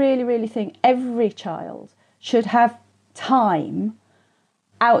really, really, really think every child should have time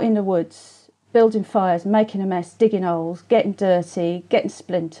out in the woods, building fires, making a mess, digging holes, getting dirty, getting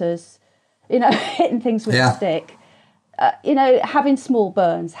splinters, hitting things with a stick, having small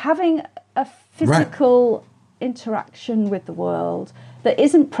burns, having a physical interaction with the world that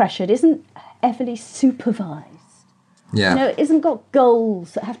isn't pressured, isn't heavily supervised. Yeah. It isn't got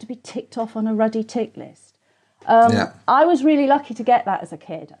goals that have to be ticked off on a ruddy tick list. I was really lucky to get that as a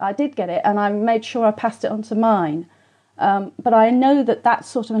kid. I did get it, and I made sure I passed it on to mine. But I know that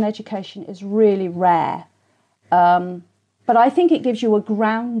sort of an education is really rare. But I think it gives you a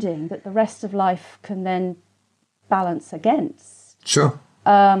grounding that the rest of life can then balance against. Sure.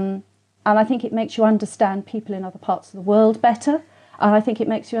 And I think it makes you understand people in other parts of the world better. And I think it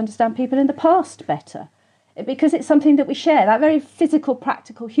makes you understand people in the past better. Because it's something that we share. That very physical,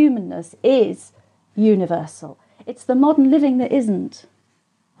 practical humanness is universal. It's the modern living that isn't.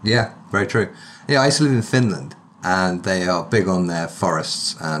 Yeah, very true. Yeah, I used to live in Finland, and they are big on their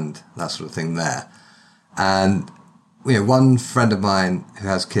forests and that sort of thing there. And, one friend of mine who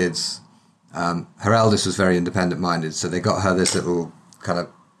has kids, her eldest was very independent-minded, so they got her this little kind of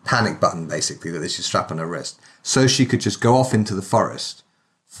panic button, basically, that they should strap on her wrist, so she could just go off into the forest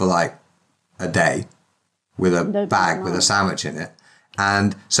for, like, a day with a bag with a sandwich in it.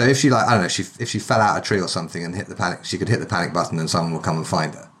 And so if she, if she fell out a tree or something and she could hit the panic button and someone would come and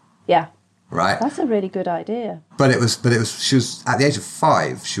find her. Yeah. Right? That's a really good idea. But she was, at the age of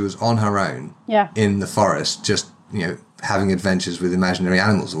 5, she was on her own in the forest, just, having adventures with imaginary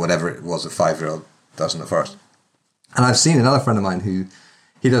animals or whatever it was a 5-year-old does in the forest. And I've seen another friend of mine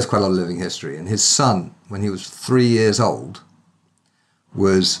he does quite a lot of living history, and his son, when he was 3 years old,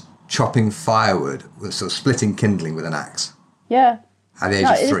 was chopping firewood, was sort of splitting kindling with an axe. Yeah. At the age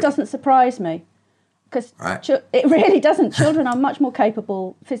of 3. It doesn't surprise me. Because it really doesn't. Children are much more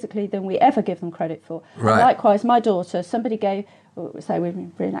capable physically than we ever give them credit for. Right. And likewise, my daughter, we've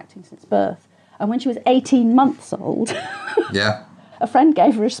been reenacting since birth, and when she was 18 months old, a friend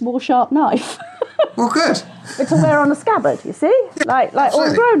gave her a small sharp knife. Well, good. But to wear on a scabbard, you see? Like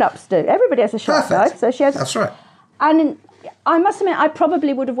all grown-ups do. Everybody has a sharp knife. So she has. That's right. And I must admit, I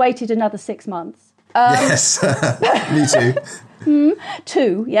probably would have waited another 6 months. Yes. Me too.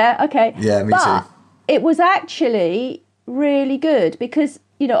 2, yeah, okay. Yeah, me too. It was actually really good because,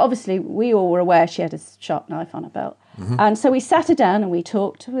 obviously we all were aware she had a sharp knife on her belt. Mm-hmm. And so we sat her down and we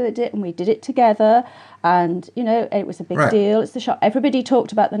talked about it and we did it together. And, it was a big deal. It's the sharp. Everybody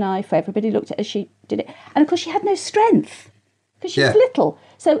talked about the knife. Everybody looked at her as she did it. And, of course, she had no strength because she was little.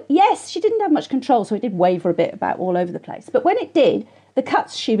 So, yes, she didn't have much control. So it did waver a bit about all over the place. But when it did, the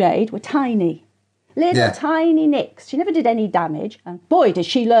cuts she made were tiny. Little tiny nicks. She never did any damage. And boy, did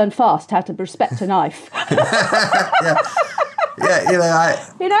she learn fast how to respect a knife. By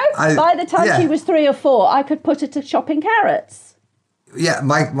the time she was 3 or 4, I could put her to chopping carrots. Yeah,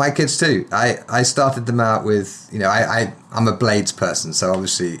 my kids too. I started them out with, I'm a blades person. So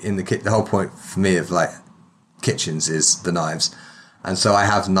obviously the whole point for me of like kitchens is the knives. And so I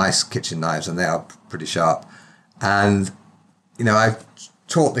have nice kitchen knives and they are pretty sharp. And, I've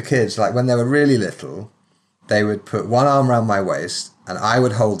taught the kids, like when they were really little, they would put one arm around my waist and I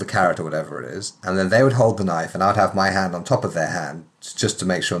would hold the carrot or whatever it is, and then they would hold the knife and I'd have my hand on top of their hand just to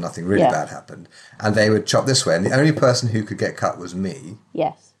make sure nothing really bad happened, and they would chop this way, and the only person who could get cut was me.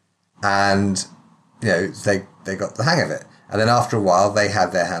 Yes. And they got the hang of it, And then after a while, they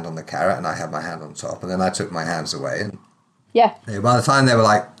had their hand on the carrot and I had my hand on top. And then I took my hands away. And by the time they were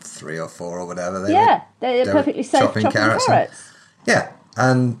like 3 or 4 or whatever, they're perfectly safe chopping carrots. Yeah.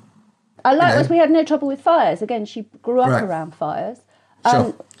 And I was we had no trouble with fires. Again, she grew up around fires.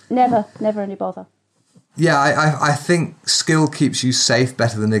 Never any bother. Yeah, I think skill keeps you safe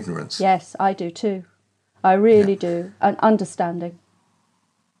better than ignorance. Yes, I do too. I really do. And understanding.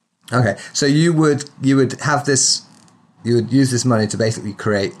 Okay, so you would have this, you would use this money to basically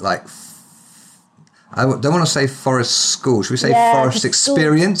create like, I don't want to say forest school. Should we say forest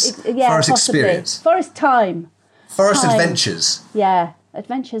experience? Forest possibly. Experience. Forest time. Forest adventures. Yeah,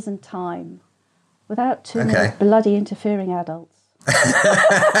 adventures and time, without too many bloody interfering adults.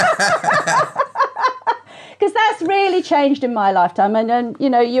 Because that's really changed in my lifetime. And you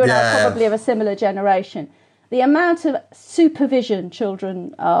know, you and I are probably of a similar generation. The amount of supervision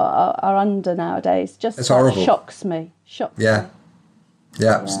children are under nowadays just shocks me. Yeah,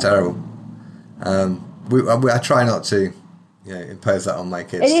 it's terrible. I try not to impose that on my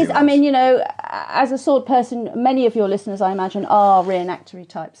kids. It is. I mean, you know, as a sword person, many of your listeners, I imagine, are reenactory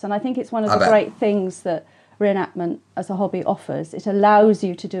types. And I think it's one of the great things that reenactment as a hobby offers. It allows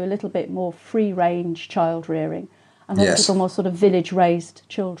you to do a little bit more free-range child rearing and a little more sort of village-raised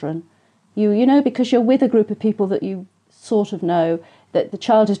children. You know, because you're with a group of people that you sort of know, that the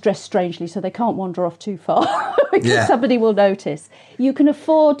child is dressed strangely so they can't wander off too far because somebody will notice. You can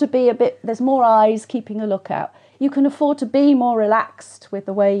afford to be there's more eyes keeping a lookout. You can afford to be more relaxed with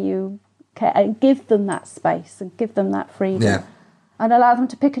the way you care and give them that space and give them that freedom and allow them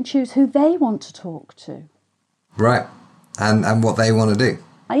to pick and choose who they want to talk to. Right. And what they want to do.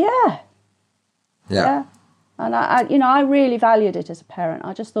 Yeah. And I really valued it as a parent.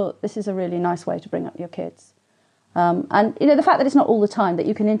 I just thought this is a really nice way to bring up your kids. And you know, the fact that it's not all the time, that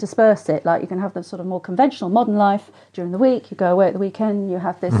you can intersperse it, like you can have the sort of more conventional modern life during the week, you go away at the weekend, you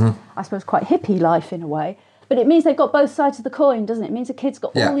have this, I suppose, quite hippie life in a way. But it means they've got both sides of the coin, doesn't it? It means a kid's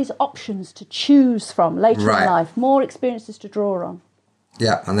got all these options to choose from later in life, more experiences to draw on.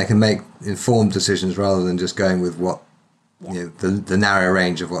 Yeah, and they can make informed decisions rather than just going with what, the narrow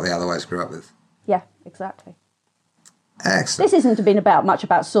range of what they otherwise grew up with. Yeah, exactly. Excellent. This isn't been about much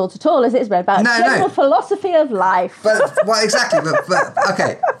about swords at all, is it? It's been about general philosophy of life. But exactly.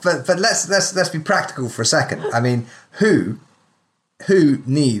 But let's be practical for a second. I mean, who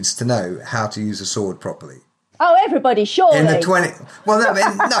needs to know how to use a sword properly? Oh, everybody, surely. In the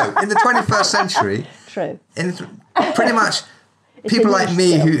 21st century. True. Pretty much, people like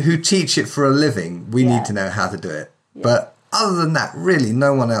me who teach it for a living, we need to know how to do it. Yeah. But other than that, really,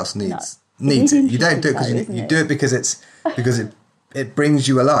 no one else needs it. You don't do it because you do it because it brings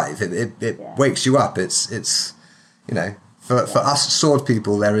you alive. It wakes you up. It's for us sword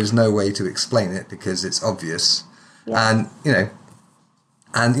people, there is no way to explain it because it's obvious. Yeah.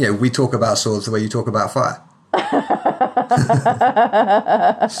 And we talk about swords the way you talk about fire.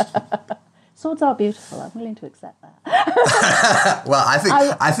 Swords are beautiful. I'm willing to accept that. Well, I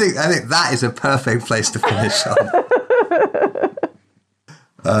think that is a perfect place to finish on.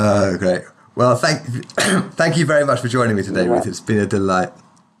 Great. Well, thank you very much for joining me today, Ruth. It's been a delight.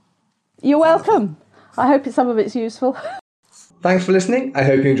 You're welcome. I hope some of it's useful. Thanks for listening. I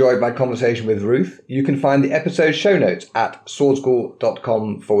hope you enjoyed my conversation with Ruth. You can find the episode show notes at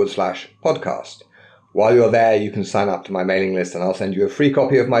swordschool.com/podcast. While you're there, you can sign up to my mailing list and I'll send you a free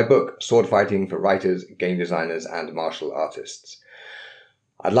copy of my book, Sword Fighting for Writers, Game Designers and Martial Artists.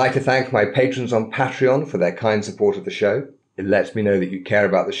 I'd like to thank my patrons on Patreon for their kind support of the show. It lets me know that you care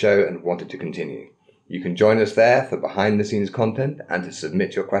about the show and want it to continue. You can join us there for behind-the-scenes content and to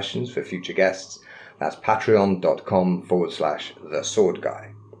submit your questions for future guests. That's patreon.com/theswordguy.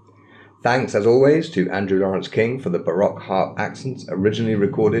 Thanks, as always, to Andrew Lawrence King for the Baroque harp accents originally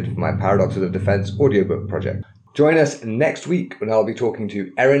recorded for my Paradoxes of Defense audiobook project. Join us next week when I'll be talking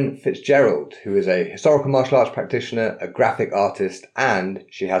to Erin Fitzgerald, who is a historical martial arts practitioner, a graphic artist, and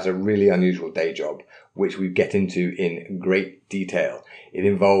she has a really unusual day job, which we get into in great detail. It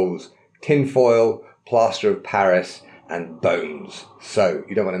involves tinfoil, plaster of Paris, and bones. So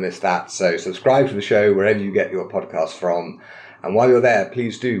you don't want to miss that. So subscribe to the show wherever you get your podcasts from. And while you're there,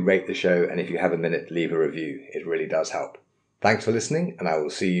 please do rate the show. And if you have a minute, leave a review. It really does help. Thanks for listening, and I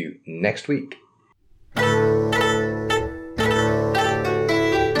will see you next week.